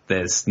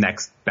this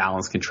next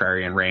balanced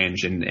contrarian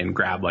range and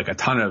grab a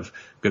ton of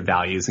good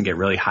values and get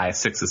really high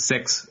 6 of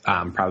 6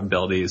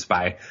 probabilities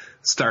by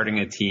starting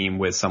a team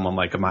with someone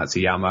like a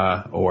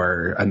Matsuyama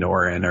or a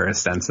Noren or a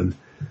Stenson.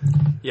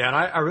 Yeah, and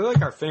I really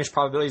like our finish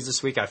probabilities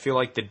this week. I feel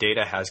like the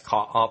data has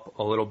caught up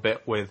a little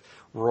bit with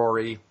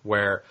Rory,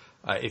 where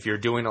if you're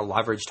doing a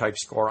leverage type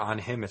score on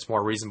him, it's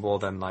more reasonable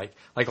than like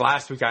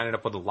last week. I ended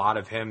up with a lot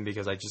of him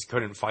because I just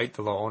couldn't fight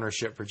the low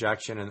ownership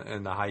projection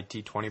and the high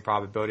T20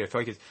 probability. I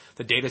feel like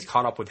the data's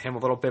caught up with him a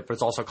little bit, but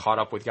it's also caught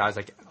up with guys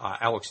like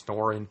Alex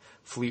Noren,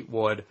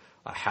 Fleetwood,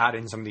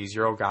 Haddon, some of these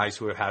Euro guys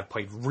who have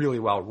played really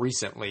well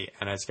recently,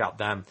 and it's got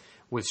them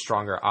with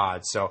stronger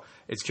odds. So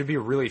it should be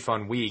a really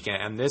fun week.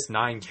 And this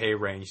 9K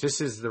range,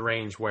 this is the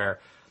range where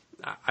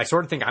I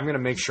sort of think I'm going to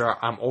make sure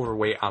I'm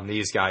overweight on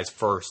these guys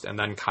first and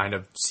then kind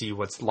of see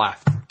what's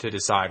left to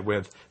decide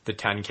with the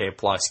 10K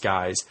plus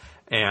guys.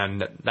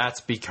 And that's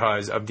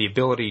because of the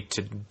ability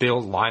to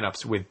build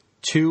lineups with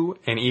 2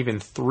 and even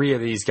 3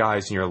 of these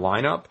guys in your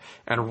lineup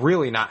and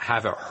really not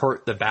have it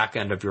hurt the back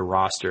end of your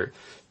roster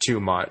too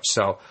much.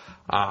 So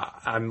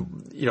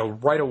I'm,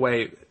 right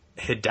away,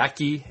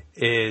 Hideki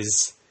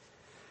is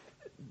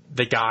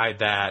the guy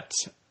that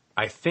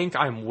I think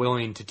I'm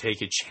willing to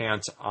take a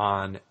chance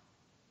on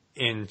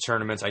in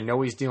tournaments. I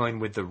know he's dealing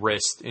with the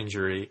wrist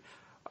injury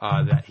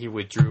that he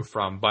withdrew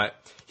from, but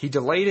he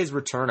delayed his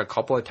return a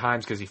couple of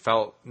times because he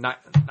felt not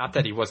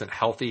that he wasn't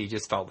healthy, he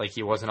just felt like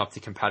he wasn't up to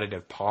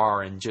competitive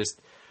par, and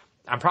just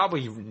I'm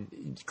probably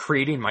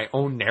creating my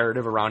own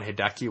narrative around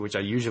Hideki, which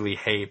I usually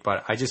hate,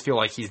 but I just feel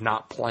like he's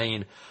not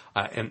playing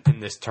in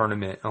this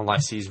tournament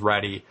unless he's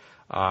ready.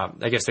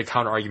 I guess the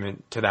counter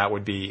argument to that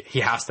would be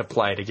he has to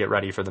play to get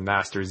ready for the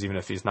Masters, even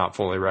if he's not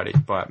fully ready.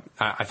 But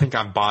I think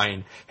I'm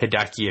buying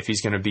Hideki if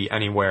he's going to be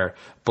anywhere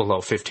below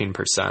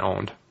 15%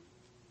 owned.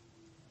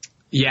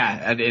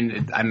 Yeah,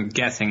 and I'm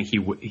guessing he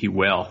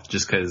will,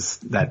 just because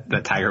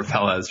that Tiger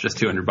fella is just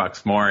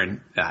 $200 more,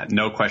 and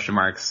no question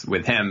marks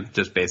with him,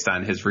 just based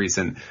on his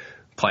recent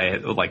play.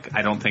 Like,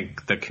 I don't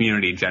think the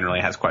community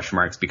generally has question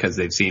marks because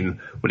they've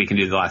seen what he can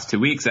do the last 2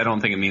 weeks. I don't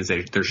think it means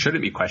there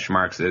shouldn't be question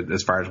marks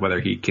as far as whether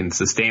he can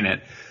sustain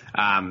it.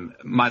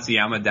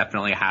 Matsuyama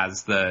definitely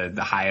has the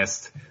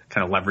highest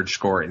kind of leverage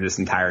score in this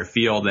entire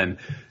field, and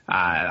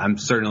I'm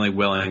certainly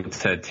willing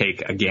to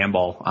take a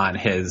gamble on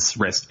his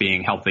wrist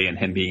being healthy and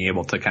him being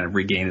able to kind of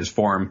regain his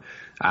form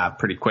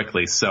pretty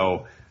quickly.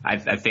 So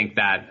I think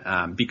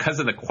that because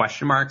of the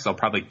question marks, I'll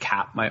probably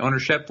cap my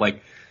ownership.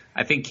 Like,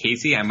 I think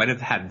Casey, I might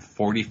have had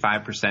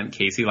 45%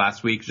 Casey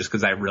last week just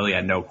because I really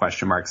had no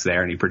question marks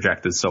there, and he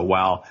projected so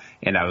well,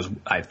 and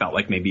I felt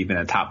like maybe even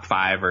a top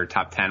 5 or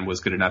top 10 was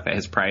good enough at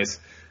his price.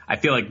 I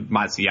feel like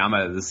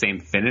Matsuyama, the same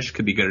finish,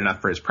 could be good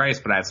enough for his price,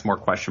 but I have some more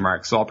question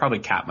marks, so I'll probably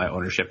cap my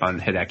ownership on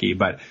Hideki,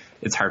 but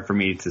it's hard for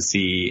me to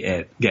see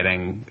it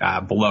getting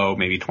below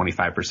maybe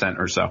 25%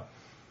 or so.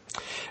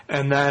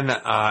 And then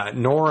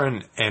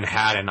Noren and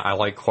Haddon I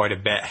like quite a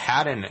bit.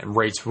 Haddon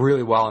rates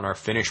really well in our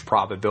finish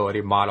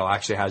probability model,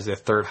 actually has the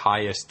third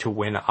highest to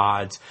win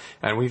odds.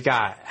 And we've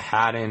got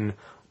Haddon,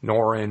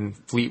 Noren,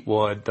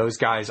 Fleetwood, those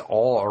guys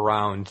all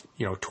around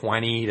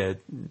 20 to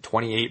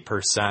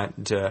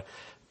 28% to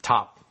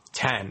top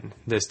 10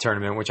 this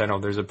tournament, which I know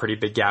there's a pretty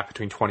big gap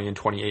between 20 and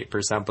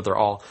 28%, but they're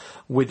all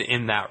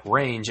within that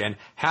range. And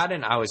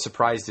Haddon, I was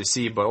surprised to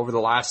see, but over the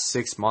last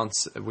 6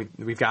 months,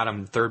 we've got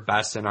him third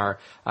best in our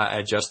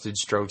adjusted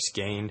strokes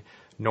gained.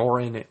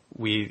 Noren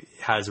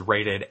has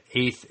rated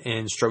 8th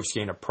in strokes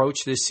gained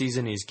approach this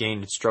season. He's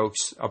gained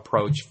strokes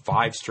approach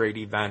 5 straight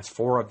events,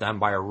 4 of them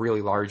by a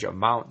really large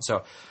amount.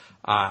 So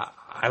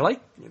I like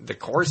the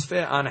course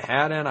fit on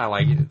Haddon. I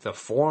like the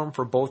form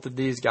for both of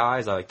these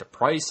guys. I like the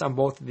price on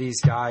both of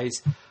these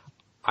guys.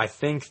 I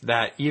think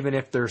that even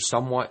if they're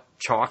somewhat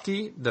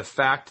chalky, the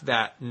fact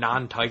that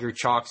non-Tiger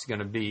chalk is going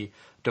to be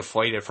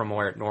deflated from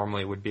where it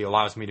normally would be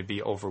allows me to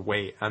be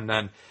overweight. And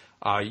then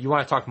you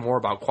want to talk more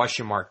about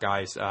question mark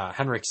guys.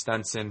 Henrik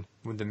Stenson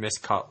with the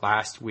miscut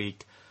last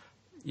week.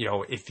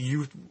 If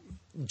you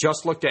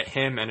just looked at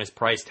him and his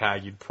price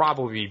tag, you'd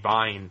probably be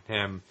buying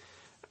him.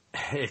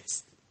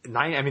 It's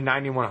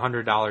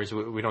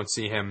 $9,100. We don't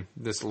see him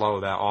this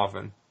low that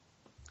often.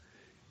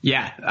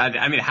 Yeah,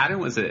 Haddon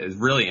was a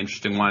really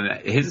interesting one.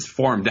 His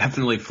form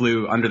definitely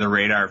flew under the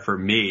radar for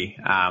me.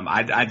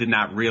 I did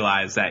not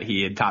realize that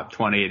he had top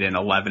 20 in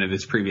 11 of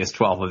his previous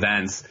 12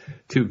 events,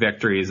 2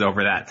 victories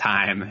over that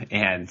time,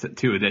 and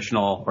 3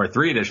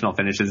 additional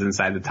finishes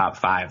inside the top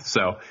 5.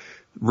 So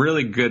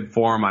really good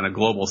form on a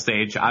global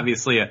stage.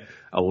 Obviously,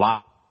 a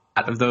lot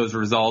of those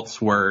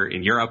results were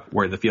in Europe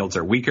where the fields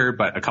are weaker,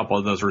 but a couple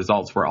of those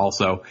results were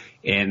also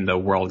in the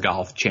World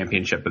Golf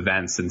Championship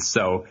events. And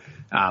so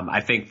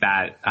I think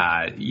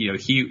that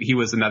he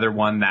was another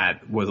one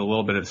that was a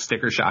little bit of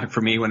sticker shock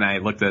for me when I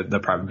looked at the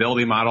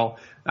probability model.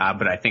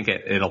 But I think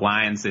it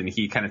aligns, and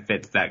he kind of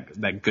fits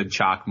that good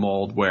chalk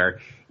mold where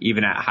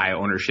even at high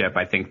ownership,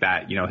 I think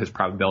that his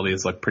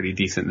probabilities look pretty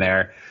decent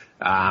there.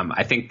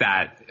 I think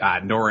that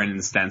Noren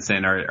and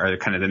Stenson are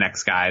kind of the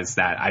next guys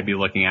that I'd be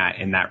looking at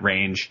in that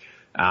range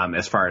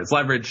as far as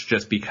leverage,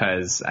 just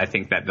because I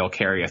think that they'll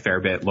carry a fair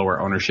bit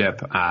lower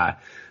ownership.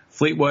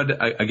 Fleetwood,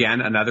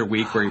 again, another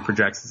week where he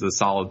projects as a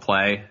solid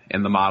play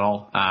in the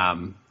model,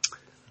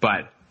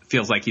 but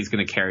feels like he's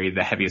going to carry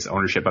the heaviest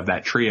ownership of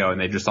that trio, and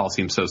they just all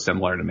seem so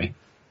similar to me.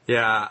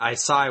 Yeah, I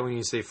sigh when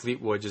you say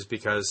Fleetwood just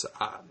because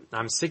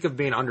I'm sick of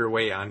being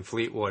underweight on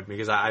Fleetwood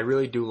because I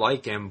really do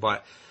like him,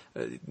 but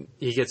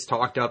he gets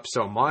talked up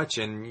so much,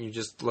 and you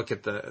just look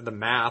at the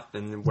math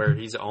and where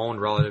he's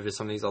owned relative to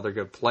some of these other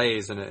good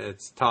plays, and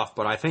it's tough.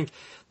 But I think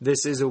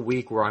this is a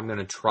week where I'm going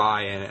to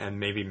try and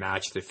maybe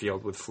match the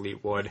field with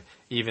Fleetwood,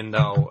 even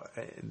though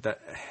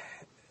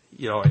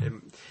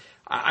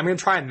I'm going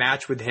to try and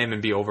match with him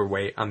and be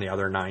overweight on the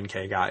other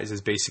 9K guys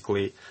is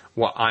basically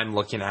what I'm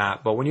looking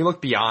at. But when you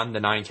look beyond the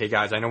 9K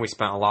guys, I know we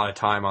spent a lot of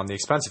time on the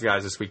expensive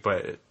guys this week,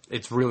 but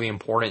it's really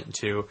important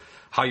to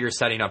how you're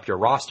setting up your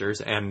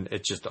rosters, and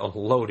it's just a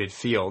loaded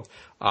field.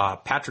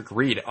 Patrick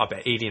Reed up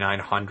at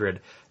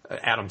 8,900,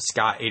 Adam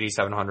Scott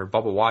 8,700,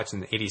 Bubba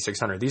Watson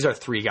 8,600. These are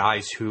 3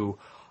 guys who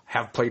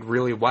have played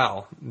really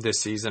well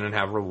this season and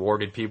have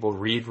rewarded people.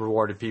 Reed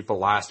rewarded people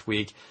last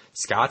week.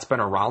 Scott's been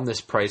around this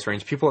price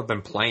range. People have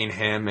been playing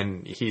him,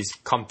 and he's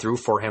come through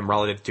for them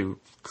relative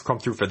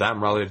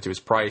to his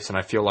price. And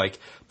I feel like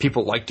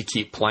people like to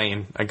keep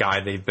playing a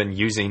guy they've been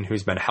using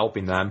who's been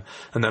helping them.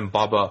 And then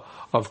Bubba,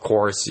 of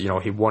course,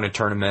 he won a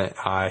tournament.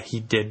 I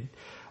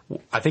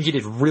think he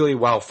did really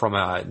well from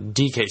a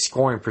DK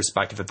scoring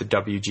perspective at the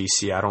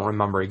WGC. I don't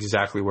remember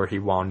exactly where he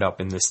wound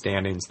up in the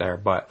standings there,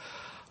 but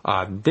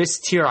this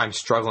tier I'm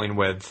struggling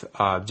with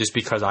just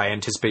because I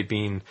anticipate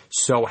being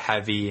so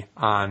heavy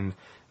on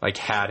like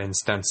Haddon,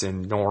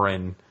 Stenson,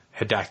 Noren,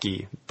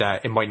 Hideki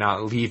that it might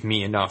not leave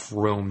me enough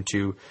room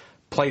to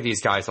play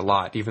these guys a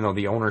lot, even though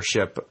the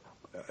ownership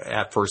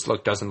at first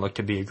look doesn't look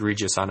to be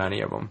egregious on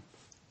any of them.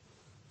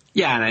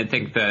 Yeah, and I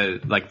think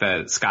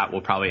the Scott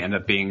will probably end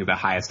up being the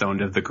highest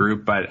owned of the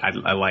group, but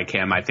I like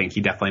him. I think he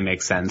definitely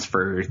makes sense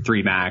for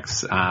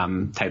 3-max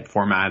type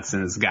formats,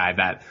 and is a guy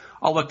that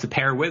I'll look to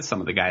pair with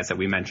some of the guys that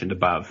we mentioned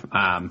above.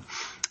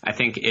 I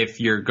think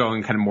if you're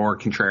going kind of more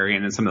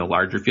contrarian in some of the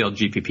larger field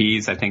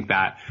GPPs, I think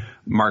that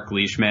Mark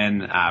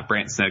Leishman,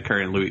 Brandt Snedeker,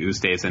 and Louis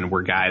Oosthuizen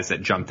were guys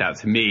that jumped out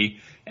to me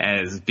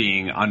as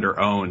being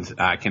under-owned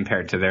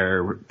compared to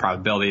their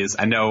probabilities.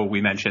 I know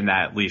we mentioned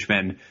that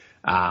Leishman,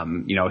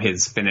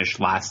 his finish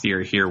last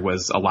year here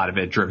was a lot of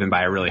it driven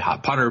by a really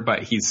hot putter,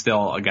 but he's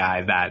still a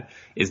guy that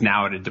is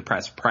now at a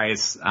depressed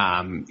price,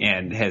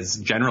 and has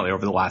generally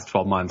over the last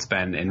 12 months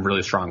been in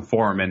really strong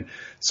form. And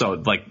so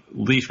like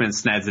Leishman,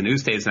 Sneds, and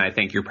Oosthuizen, and I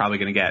think you're probably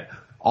going to get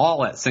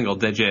all at single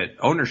digit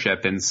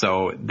ownership. And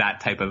so that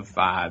type of,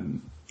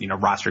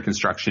 roster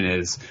construction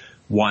is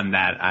one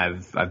that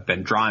I've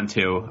been drawn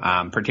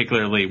to,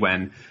 particularly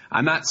when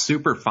I'm not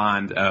super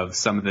fond of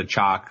some of the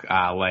chalk,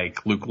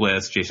 like Luke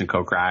List, Jason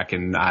Kokrak,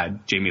 and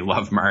Jamie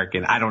Lovemark.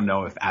 And I don't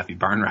know if Afi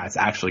Barnrat's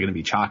actually going to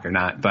be chalk or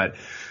not, but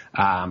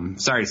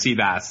sorry,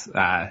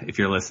 Seabass, if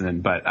you're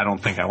listening, but I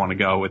don't think I want to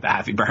go with the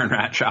Afi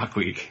Barnrat chalk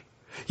week.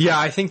 Yeah,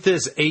 I think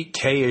this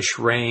 8K-ish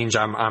range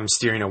I'm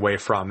steering away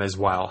from as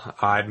well.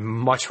 I'd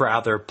much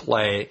rather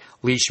play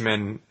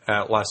Leishman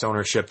at less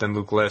ownership than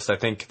Luke List. I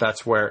think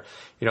that's where,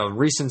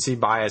 recency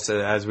bias,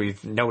 as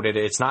we've noted,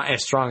 it's not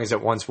as strong as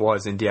it once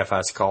was in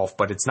DFS golf,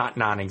 but it's not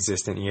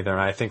non-existent either.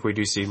 And I think we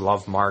do see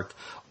Lovemark,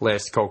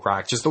 List,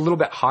 Kokrak just a little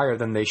bit higher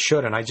than they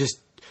should. And I just,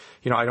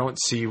 I don't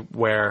see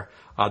where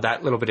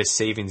that little bit of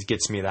savings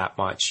gets me that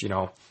much,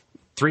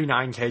 3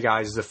 9K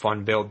guys is a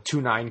fun build.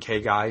 2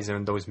 9K guys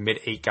and those mid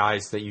 8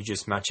 guys that you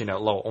just mentioned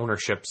at low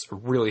ownerships, a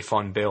really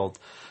fun build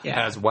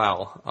as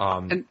well.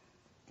 And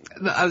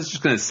I was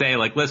just going to say,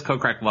 like List,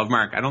 Kokrak,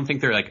 Lovemark, I don't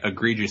think they're like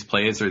egregious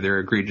plays or they're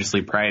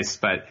egregiously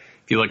priced, but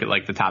if you look at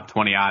like the top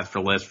 20 odds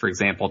for List, for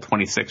example,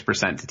 26%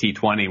 to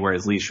T20,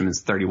 whereas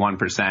Leishman's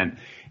 31%,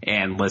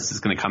 and List is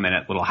going to come in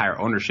at a little higher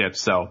ownership.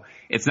 So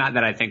it's not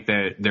that I think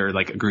that they're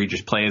like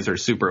egregious plays or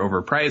super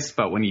overpriced,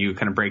 but when you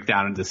kind of break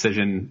down a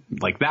decision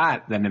like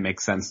that, then it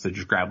makes sense to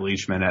just grab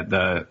Leishman at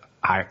the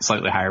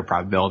slightly higher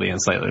probability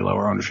and slightly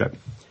lower ownership.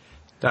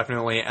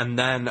 Definitely. And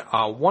then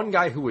one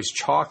guy who was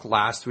chalk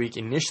last week,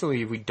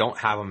 initially we don't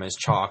have him as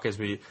chalk as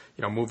we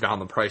move down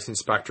the pricing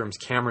spectrums,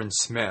 Cameron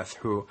Smith,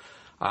 who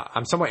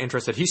I'm somewhat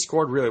interested. He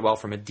scored really well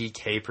from a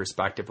DK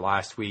perspective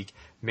last week,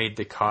 made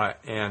the cut,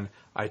 and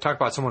I talk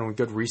about someone with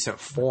good recent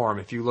form.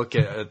 If you look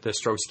at the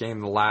strokes game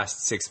in the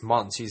last 6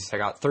 months, he's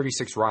got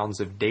 36 rounds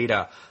of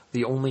data.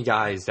 The only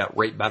guys that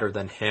rate better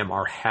than him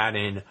are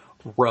Haddon,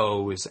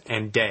 Rose,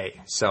 and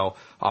Day. So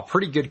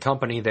pretty good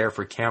company there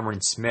for Cameron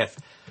Smith.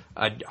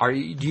 Do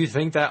you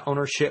think that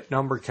ownership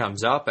number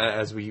comes up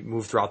as we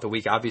move throughout the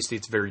week? Obviously,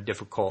 it's very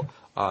difficult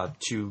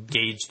to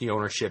gauge the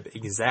ownership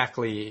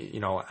exactly,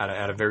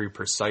 at a very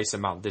precise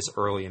amount this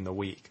early in the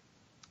week.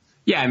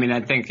 Yeah, I mean, I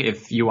think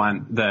if you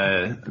want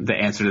the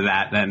answer to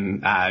that,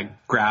 then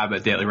grab a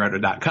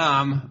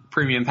dailyroto.com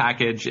premium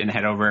package and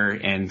head over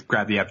and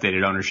grab the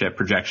updated ownership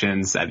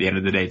projections at the end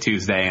of the day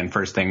Tuesday and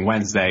first thing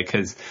Wednesday,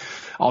 because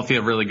I'll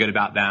feel really good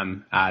about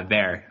them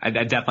there. I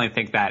definitely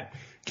think that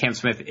Cam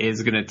Smith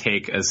is going to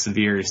take a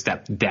severe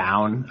step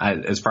down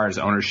as far as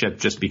ownership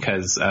just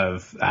because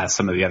of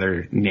some of the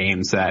other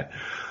names that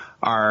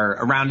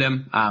are around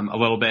him a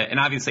little bit. And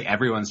obviously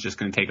everyone's just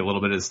going to take a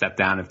little bit of a step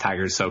down if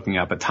Tiger's soaking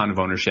up a ton of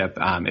ownership.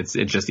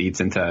 It just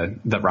eats into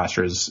the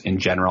rosters in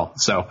general.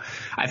 So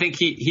I think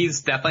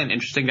he's definitely an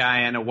interesting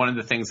guy. And one of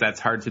the things that's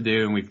hard to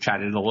do, and we've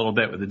chatted a little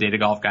bit with the Data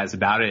Golf guys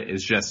about it,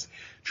 is just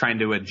trying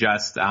to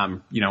adjust,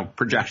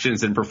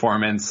 projections and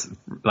performance,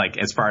 like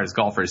as far as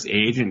golfers'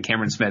 age. And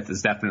Cameron Smith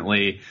is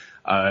definitely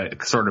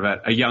sort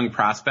of a young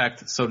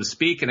prospect, so to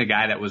speak, and a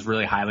guy that was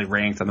really highly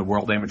ranked on the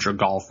World Amateur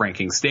Golf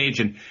ranking stage.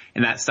 And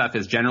that stuff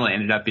has generally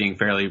ended up being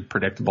fairly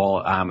predictable,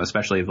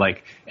 especially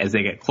like as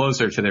they get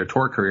closer to their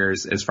tour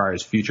careers as far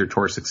as future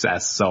tour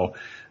success. So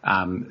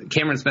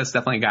Cameron Smith's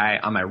definitely a guy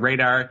on my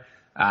radar.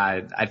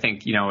 I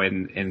think,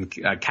 in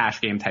a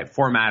cash game type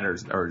format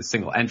or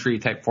single entry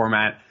type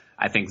format,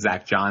 I think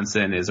Zach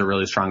Johnson is a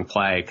really strong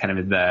play, kind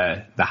of in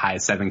the high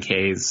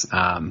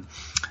 7Ks.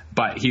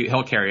 But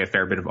he'll carry a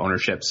fair bit of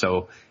ownership,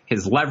 so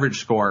his leverage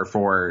score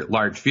for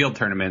large field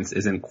tournaments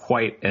isn't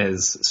quite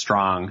as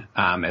strong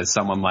as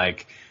someone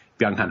like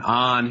Byung-Hun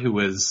An, who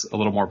was a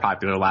little more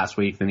popular last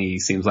week than he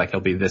seems like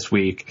he'll be this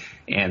week,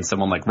 and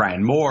someone like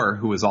Ryan Moore,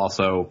 who was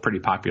also pretty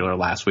popular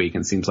last week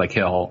and seems like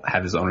he'll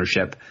have his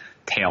ownership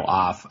tail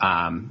off.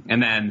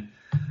 And then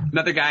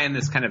another guy in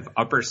this kind of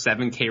upper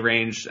 7K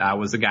range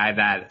was the guy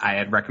that I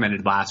had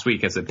recommended last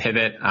week as a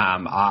pivot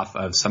off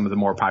of some of the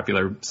more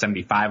popular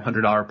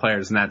 $7,500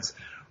 players, and that's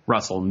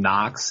Russell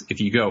Knox.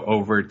 If you go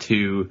over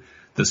to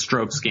the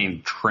strokes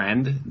gained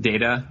trend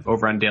data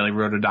over on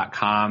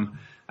dailyroto.com,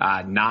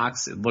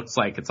 Knox, it looks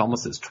like it's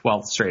almost his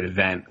 12th straight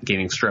event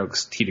gaining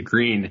strokes tee to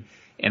green,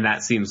 and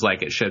that seems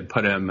like it should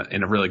put him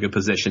in a really good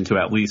position to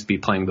at least be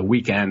playing the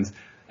weekend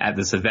at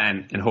this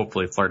event and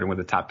hopefully flirting with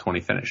a top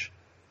 20 finish.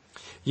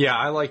 Yeah,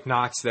 I like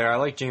Knox there. I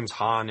like James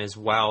Hahn as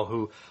well,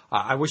 who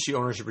I wish the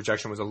ownership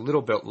projection was a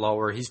little bit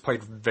lower. He's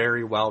played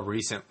very well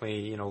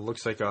recently.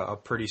 Looks like a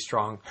pretty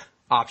strong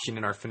option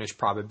in our finish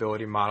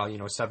probability model.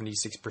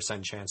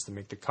 76% chance to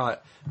make the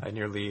cut,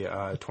 nearly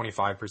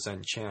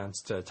 25%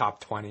 chance to top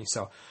 20.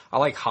 So I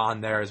like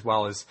Hahn there, as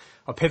well as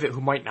a pivot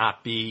who might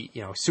not be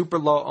super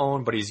low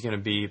owned, but he's going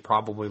to be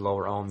probably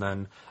lower owned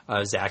than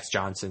Zach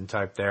Johnson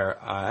type there.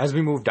 As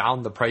we move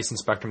down the pricing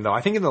spectrum, though,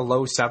 I think in the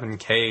low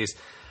 7Ks,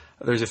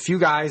 there's a few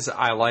guys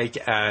I like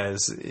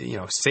as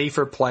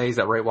safer plays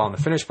that rate well in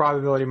the finish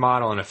probability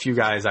model, and a few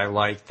guys I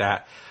like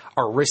that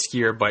are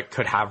riskier but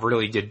could have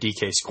really good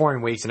DK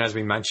scoring weeks. And as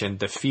we mentioned,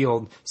 the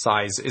field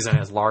size isn't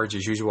as large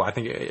as usual. I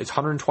think it's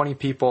 120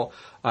 people,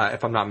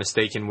 if I'm not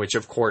mistaken, which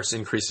of course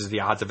increases the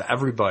odds of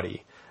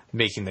everybody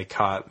making the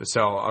cut.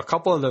 So a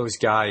couple of those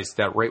guys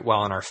that rate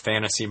well in our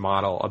fantasy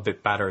model a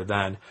bit better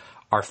than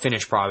our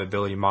finish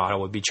probability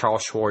model would be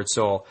Charles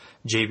Schwartzel,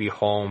 J.B.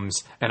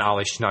 Holmes, and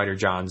Ali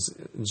Schneider-Johns,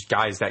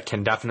 guys that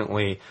can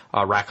definitely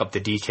rack up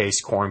the DK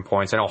scoring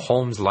points. I know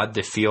Holmes led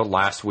the field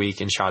last week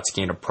in shots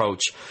gained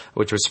approach,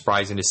 which was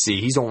surprising to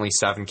see. He's only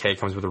 7K,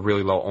 comes with a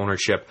really low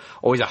ownership.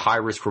 Always a high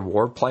risk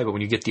reward play, but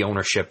when you get the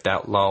ownership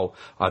that low,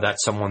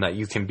 that's someone that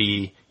you can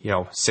be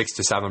 6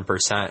 to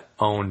 7%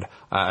 owned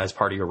as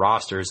part of your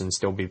rosters and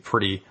still be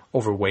pretty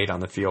overweight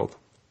on the field.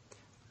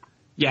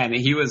 Yeah, and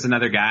he was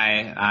another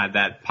guy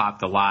that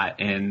popped a lot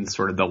in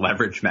sort of the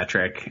leverage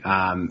metric.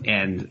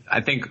 And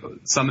I think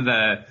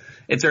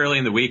it's early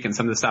in the week, and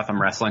some of the stuff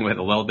I'm wrestling with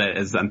a little bit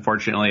is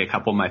unfortunately a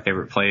couple of my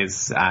favorite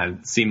plays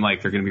seem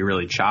like they're going to be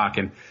really chalk.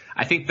 And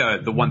I think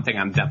the one thing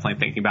I'm definitely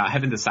thinking about, I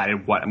haven't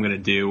decided what I'm going to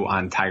do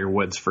on Tiger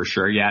Woods for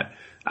sure yet.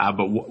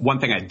 But one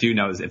thing I do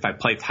know is if I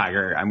play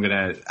Tiger, I'm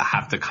going to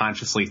have to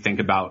consciously think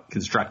about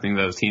constructing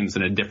those teams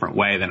in a different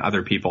way than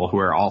other people who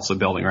are also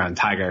building around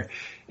Tiger.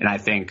 And I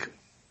think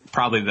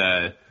probably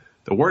the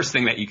worst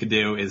thing that you could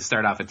do is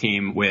start off a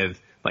team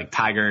with like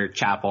Tiger,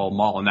 Chappell,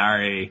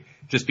 Molinari,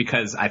 just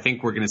because I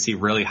think we're going to see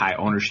really high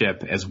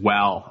ownership as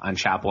well on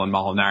Chappell and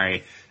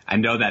Molinari. I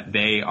know that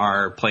they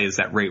are plays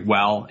that rate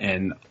well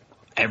in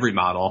every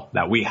model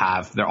that we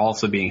have. They're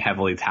also being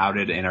heavily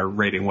touted and are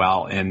rating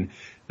well in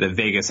the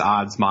Vegas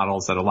odds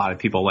models that a lot of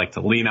people like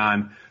to lean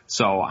on.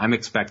 So I'm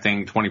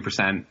expecting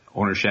 20%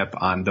 ownership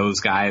on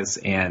those guys,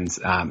 and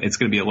it's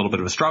going to be a little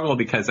bit of a struggle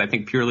because I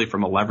think purely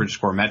from a leverage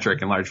score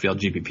metric in large field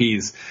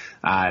GPPs,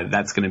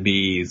 that's going to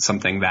be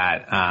something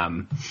that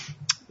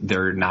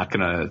they're not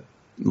going to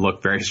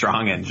look very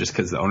strong in just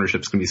because the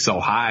ownership is going to be so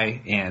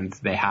high, and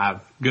they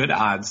have good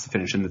odds to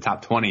finish in the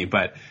top 20,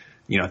 but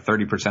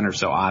 30% or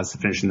so odds to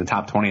finish in the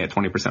top 20 at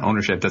 20%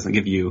 ownership doesn't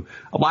give you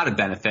a lot of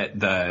benefit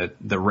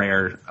the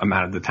rare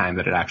amount of the time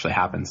that it actually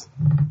happens.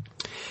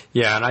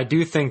 Yeah, and I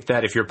do think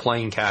that if you're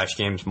playing cash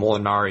games,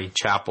 Molinari,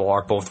 Chappell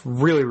are both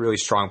really, really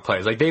strong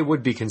players. Like, they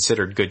would be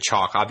considered good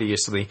chalk.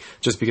 Obviously,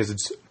 just because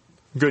it's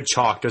good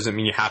chalk doesn't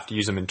mean you have to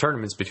use them in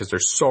tournaments because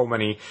there's so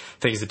many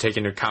things to take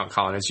into account,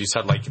 Colin. As you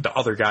said, like the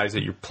other guys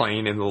that you're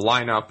playing in the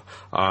lineup,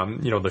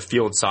 the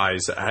field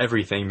size,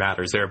 everything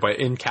matters there. But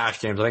in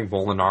cash games, I think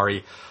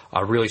Molinari,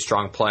 a really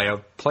strong play.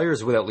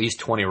 Players with at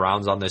least 20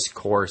 rounds on this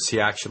course, he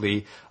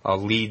actually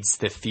leads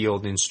the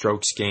field in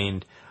strokes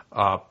gained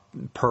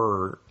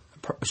per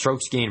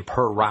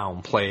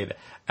round played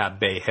at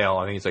Bay Hill.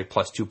 I think it's like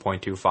plus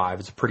 2.25.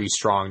 It's a pretty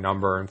strong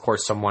number. And of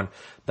course, someone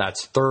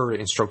that's third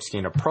in strokes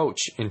gained approach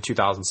in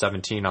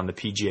 2017 on the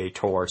PGA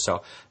Tour.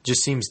 So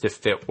just seems to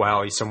fit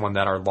well. He's someone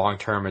that our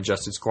long-term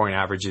adjusted scoring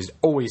averages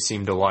always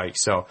seem to like.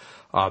 So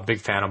big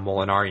fan of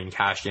Molinari in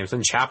cash games.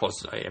 And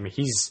Chappell's,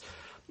 he's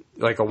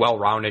like a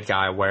well-rounded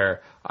guy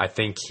where I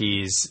think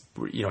he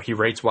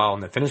rates well in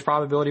the finish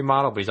probability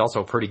model, but he's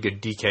also a pretty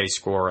good DK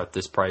scorer at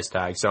this price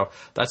tag. So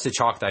that's the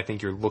chalk that I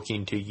think you're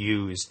looking to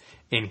use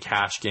in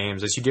cash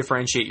games. As you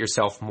differentiate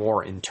yourself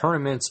more in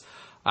tournaments,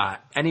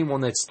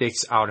 anyone that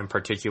sticks out in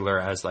particular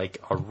as like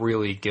a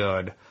really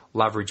good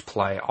leverage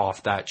play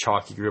off that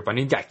chalky group. I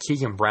mean, you've got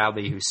Keegan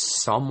Bradley, who's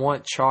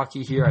somewhat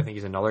chalky here. I think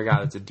he's another guy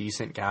that's a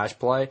decent cash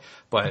play,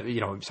 but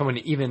someone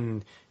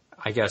even,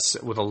 I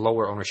guess, with a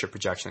lower ownership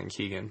projection than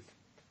Keegan.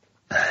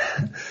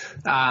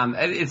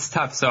 It's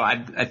tough. So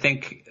I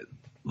think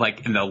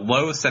like in the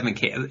low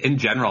 7K in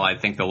general, I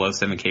think the low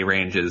 7K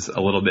range is a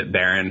little bit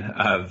barren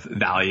of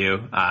value.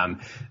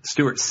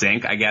 Stuart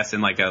Sink, I guess,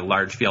 in like a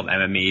large field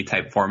MME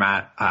type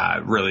format,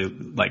 really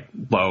like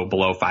low,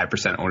 below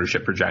 5%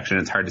 ownership projection.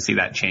 It's hard to see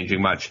that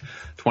changing much.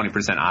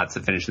 20% odds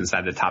to finish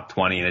inside the top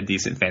 20 and a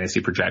decent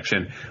fantasy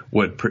projection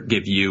would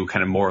give you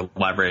kind of more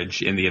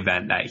leverage in the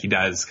event that he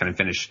does kind of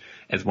finish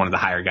as one of the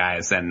higher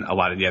guys than a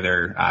lot of the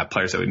other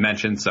players that we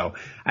mentioned. So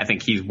I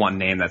think he's one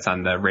name that's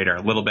on the radar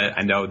a little bit.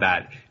 I know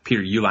that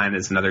Peter Uihlein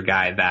is another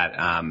guy that,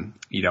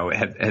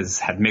 has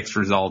had mixed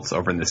results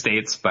over in the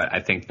States, but I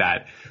think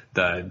that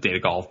the data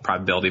golf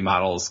probability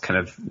models kind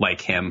of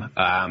like him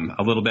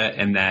a little bit.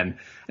 And then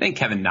I think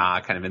Kevin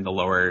Na, kind of in the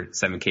lower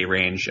 7K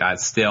range,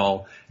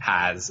 still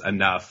has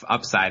enough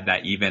upside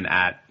that even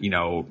at,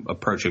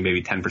 approaching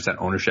maybe 10%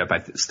 ownership, I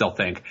still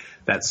think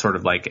that's sort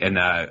of like in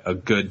a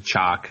good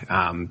chalk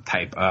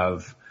type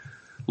of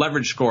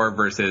leverage score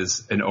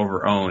versus an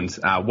over-owned.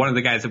 One of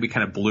the guys that we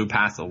kind of blew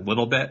past a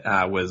little bit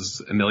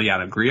was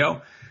Emiliano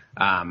Grillo.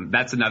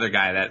 That's another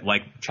guy that,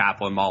 like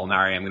Chappell and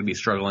Molinari, I'm going to be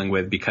struggling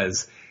with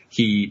because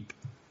he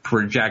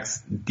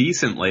projects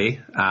decently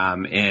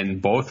in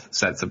both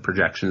sets of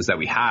projections that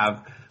we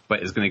have,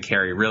 but is going to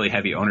carry really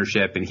heavy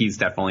ownership. And he's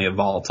definitely a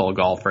volatile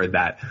golfer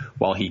that,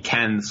 while he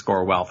can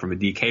score well from a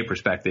DK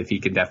perspective, he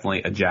can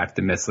definitely eject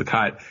and miss the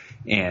cut.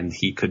 And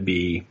he could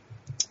be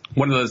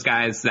one of those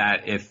guys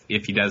that if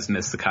he does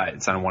miss the cut,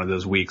 it's on one of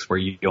those weeks where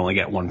you only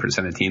get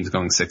 1% of teams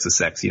going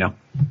 6-6,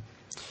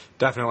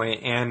 Definitely.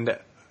 And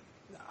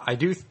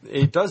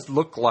it does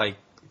look like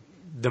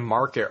the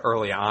market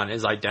early on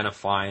is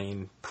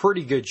identifying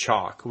pretty good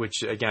chalk,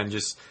 which again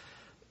just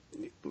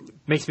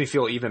makes me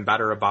feel even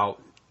better about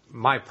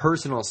my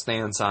personal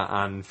stance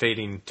on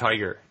fading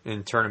Tiger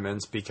in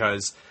tournaments,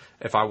 because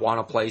if I want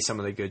to play some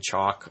of the good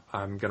chalk,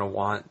 I'm going to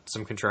want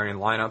some contrarian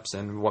lineups,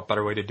 and what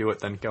better way to do it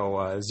than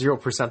go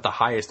 0% the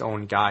highest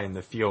owned guy in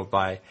the field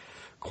by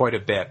quite a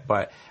bit.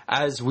 But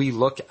as we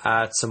look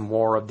at some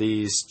more of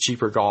these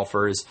cheaper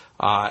golfers,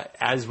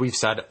 as we've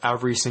said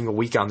every single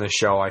week on this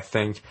show, I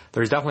think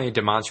there's definitely a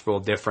demonstrable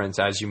difference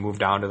as you move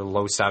down to the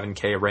low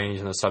 7K range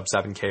and the sub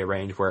 7K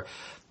range, where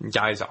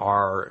guys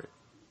are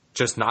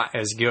just not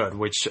as good,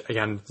 which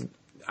again,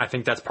 I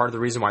think that's part of the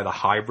reason why the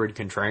hybrid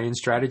contrarian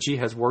strategy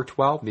has worked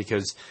well,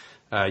 because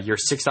your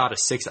 6 out of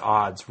 6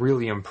 odds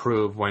really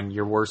improve when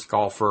your worst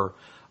golfer,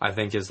 I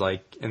think, is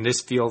like in this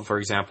field, for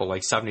example,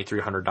 like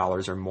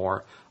 $7,300 or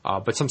more.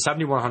 But some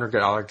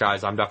 $7,100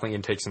 guys, I'm definitely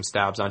going to take some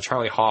stabs on.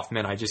 Charlie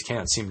Hoffman, I just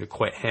can't seem to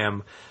quit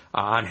him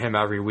on him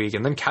every week.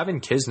 And then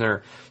Kevin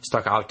Kisner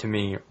stuck out to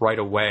me right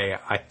away.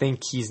 I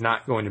think he's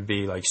not going to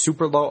be like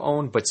super low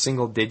owned, but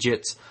single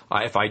digits.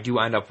 If I do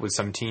end up with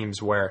some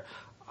teams where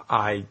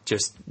I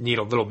just need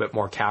a little bit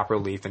more cap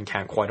relief and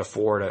can't quite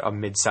afford a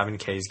mid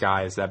 7Ks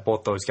guys, that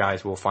both those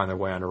guys will find their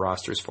way onto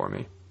rosters for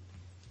me.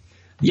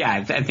 Yeah,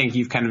 I think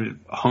you've kind of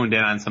honed in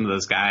on some of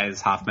those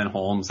guys. Hoffman,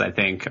 Holmes, I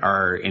think,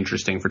 are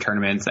interesting for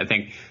tournaments. I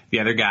think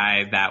the other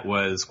guy that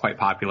was quite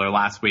popular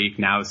last week,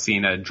 now has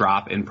seen a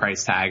drop in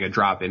price tag, a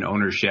drop in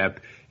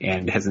ownership,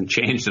 and hasn't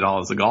changed at all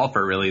as a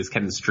golfer, really, is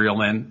Kevin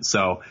Streelman.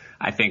 So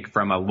I think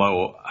from a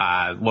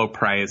low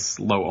price,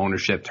 low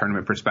ownership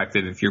tournament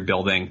perspective, if you're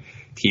building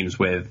teams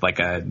with like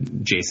a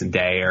Jason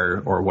Day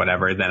or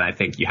whatever, then I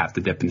think you have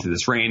to dip into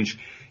this range.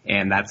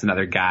 And that's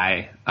another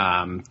guy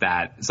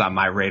that is on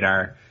my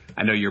radar.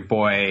 I know your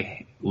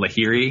boy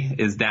Lahiri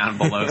is down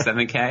below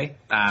 7K.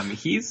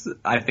 He's,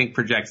 I think,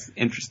 projects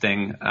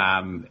interesting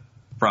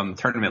from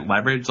tournament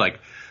leverage.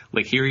 Like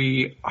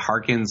Lahiri,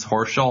 Harkins,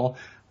 Horschel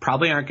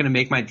probably aren't going to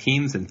make my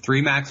teams in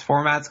 3 max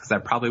formats because I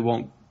probably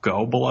won't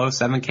go below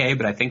 7K,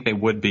 but I think they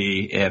would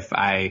be if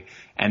I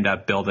end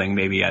up building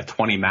maybe a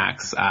 20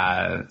 max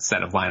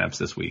set of lineups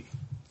this week.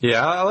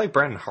 Yeah, I like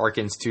Brandon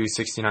Harkins too,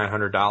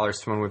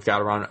 $6,900 when we've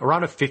got around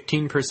a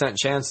 15%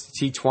 chance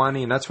to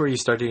T20, and that's where you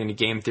start getting into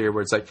game theory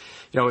where it's like,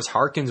 is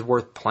Harkins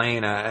worth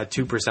playing at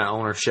 2%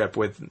 ownership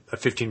with a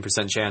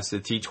 15% chance to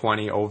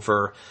T20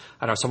 over,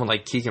 someone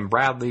like Keegan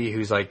Bradley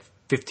who's like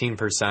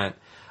 15%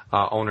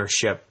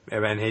 ownership,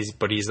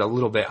 but he's a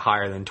little bit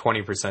higher than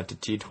 20% to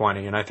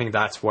T20, and I think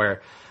that's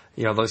where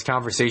those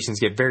conversations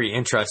get very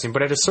interesting.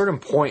 But at a certain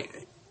point,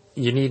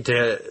 you need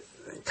to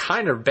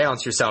kind of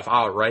balance yourself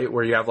out, right?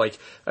 Where you have like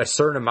a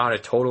certain amount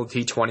of total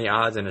T20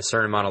 odds and a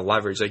certain amount of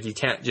leverage. Like you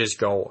can't just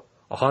go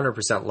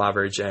 100%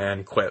 leverage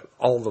and quit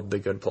all of the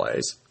good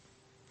plays.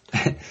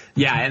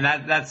 Yeah, and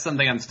that's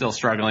something I'm still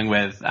struggling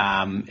with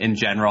in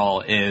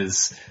general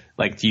is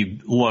like, do you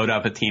load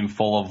up a team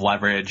full of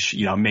leverage,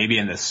 maybe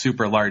in the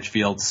super large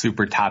field,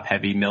 super top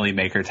heavy milli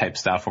maker type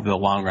stuff over the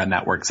long run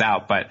that works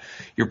out. But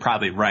you're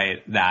probably right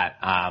that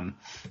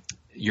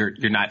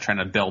you're not trying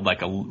to build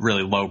like a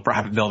really low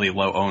probability,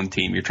 low owned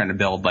team. You're trying to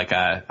build like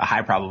a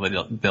high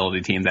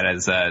probability team that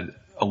has a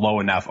low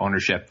enough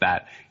ownership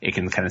that it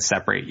can kind of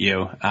separate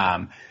you.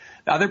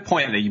 The other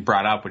point that you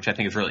brought up, which I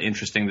think is really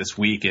interesting this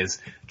week, is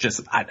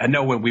just I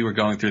know when we were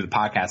going through the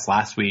podcast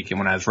last week and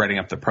when I was writing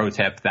up the pro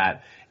tip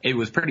that it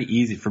was pretty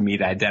easy for me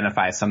to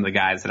identify some of the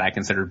guys that I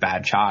considered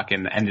bad chalk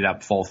and ended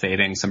up full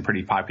fading some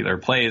pretty popular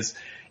plays.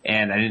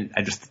 And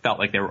I just felt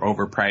like they were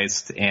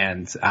overpriced,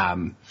 and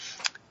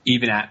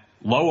even at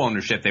low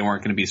ownership, they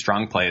weren't going to be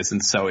strong plays.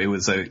 And so it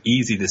was an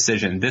easy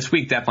decision. This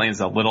week definitely is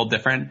a little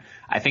different.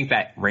 I think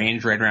that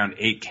range right around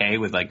 8K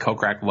with like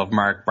Kokrak,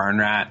 Lovemark,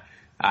 Barnrat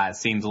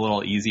seems a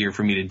little easier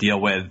for me to deal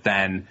with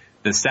than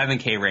the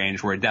 7K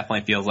range, where it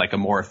definitely feels like a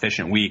more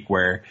efficient week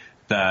where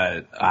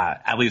the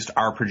at least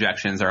our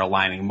projections are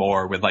aligning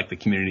more with like the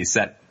community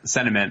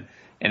sentiment.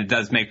 And it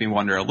does make me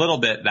wonder a little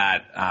bit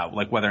that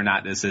like whether or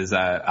not this is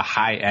a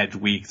high edge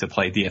week to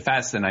play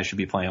DFS and I should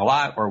be playing a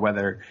lot, or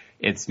whether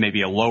it's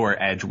maybe a lower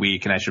edge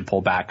week and I should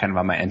pull back kind of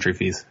on my entry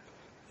fees.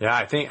 Yeah,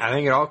 I think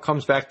it all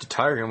comes back to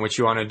Tiger and what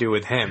you want to do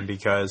with him,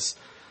 because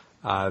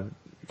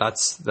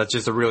that's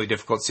just a really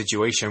difficult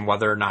situation.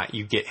 Whether or not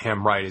you get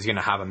him right is going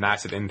to have a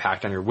massive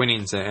impact on your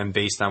winnings, and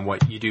based on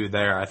what you do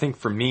there. I think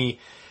for me,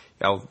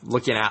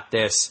 looking at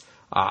this,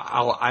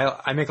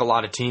 I make a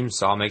lot of teams,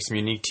 so I'll make some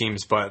unique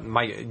teams, but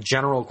my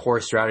general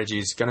core strategy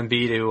is going to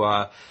be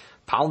to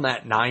pound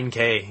that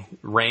 9K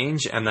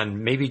range and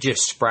then maybe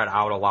just spread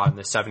out a lot in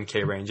the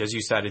 7K range. As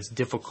you said, it's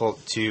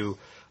difficult to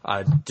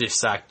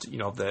dissect,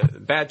 the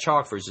bad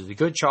chalk versus the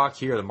good chalk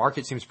here. The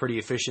market seems pretty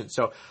efficient,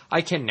 so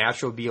I can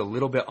naturally be a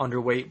little bit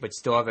underweight, but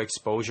still have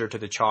exposure to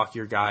the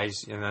chalkier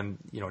guys, and then,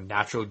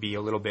 naturally be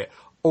a little bit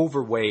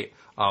overweight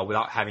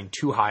without having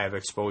too high of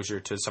exposure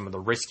to some of the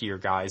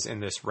riskier guys in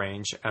this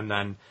range, and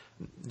then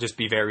just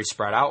be very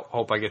spread out,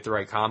 hope I get the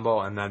right combo,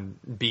 and then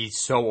be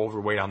so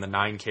overweight on the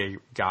 9K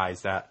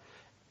guys that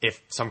if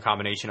some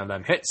combination of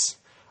them hits,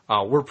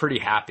 we're pretty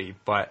happy.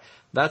 But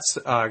that's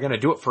going to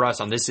do it for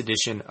us on this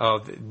edition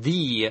of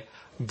the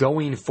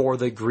Going for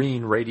the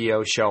Green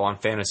radio show on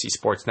Fantasy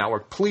Sports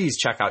Network. Please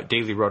check out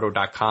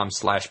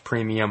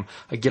dailyroto.com/premium.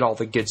 Get all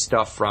the good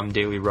stuff from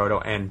Daily Roto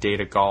and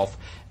Data Golf.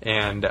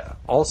 And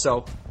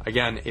also,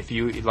 again, if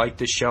you like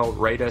the show,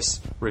 rate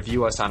us,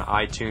 review us on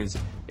iTunes.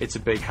 It's a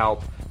big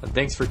help.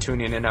 Thanks for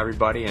tuning in,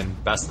 everybody,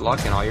 and best of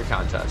luck in all your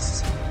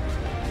contests.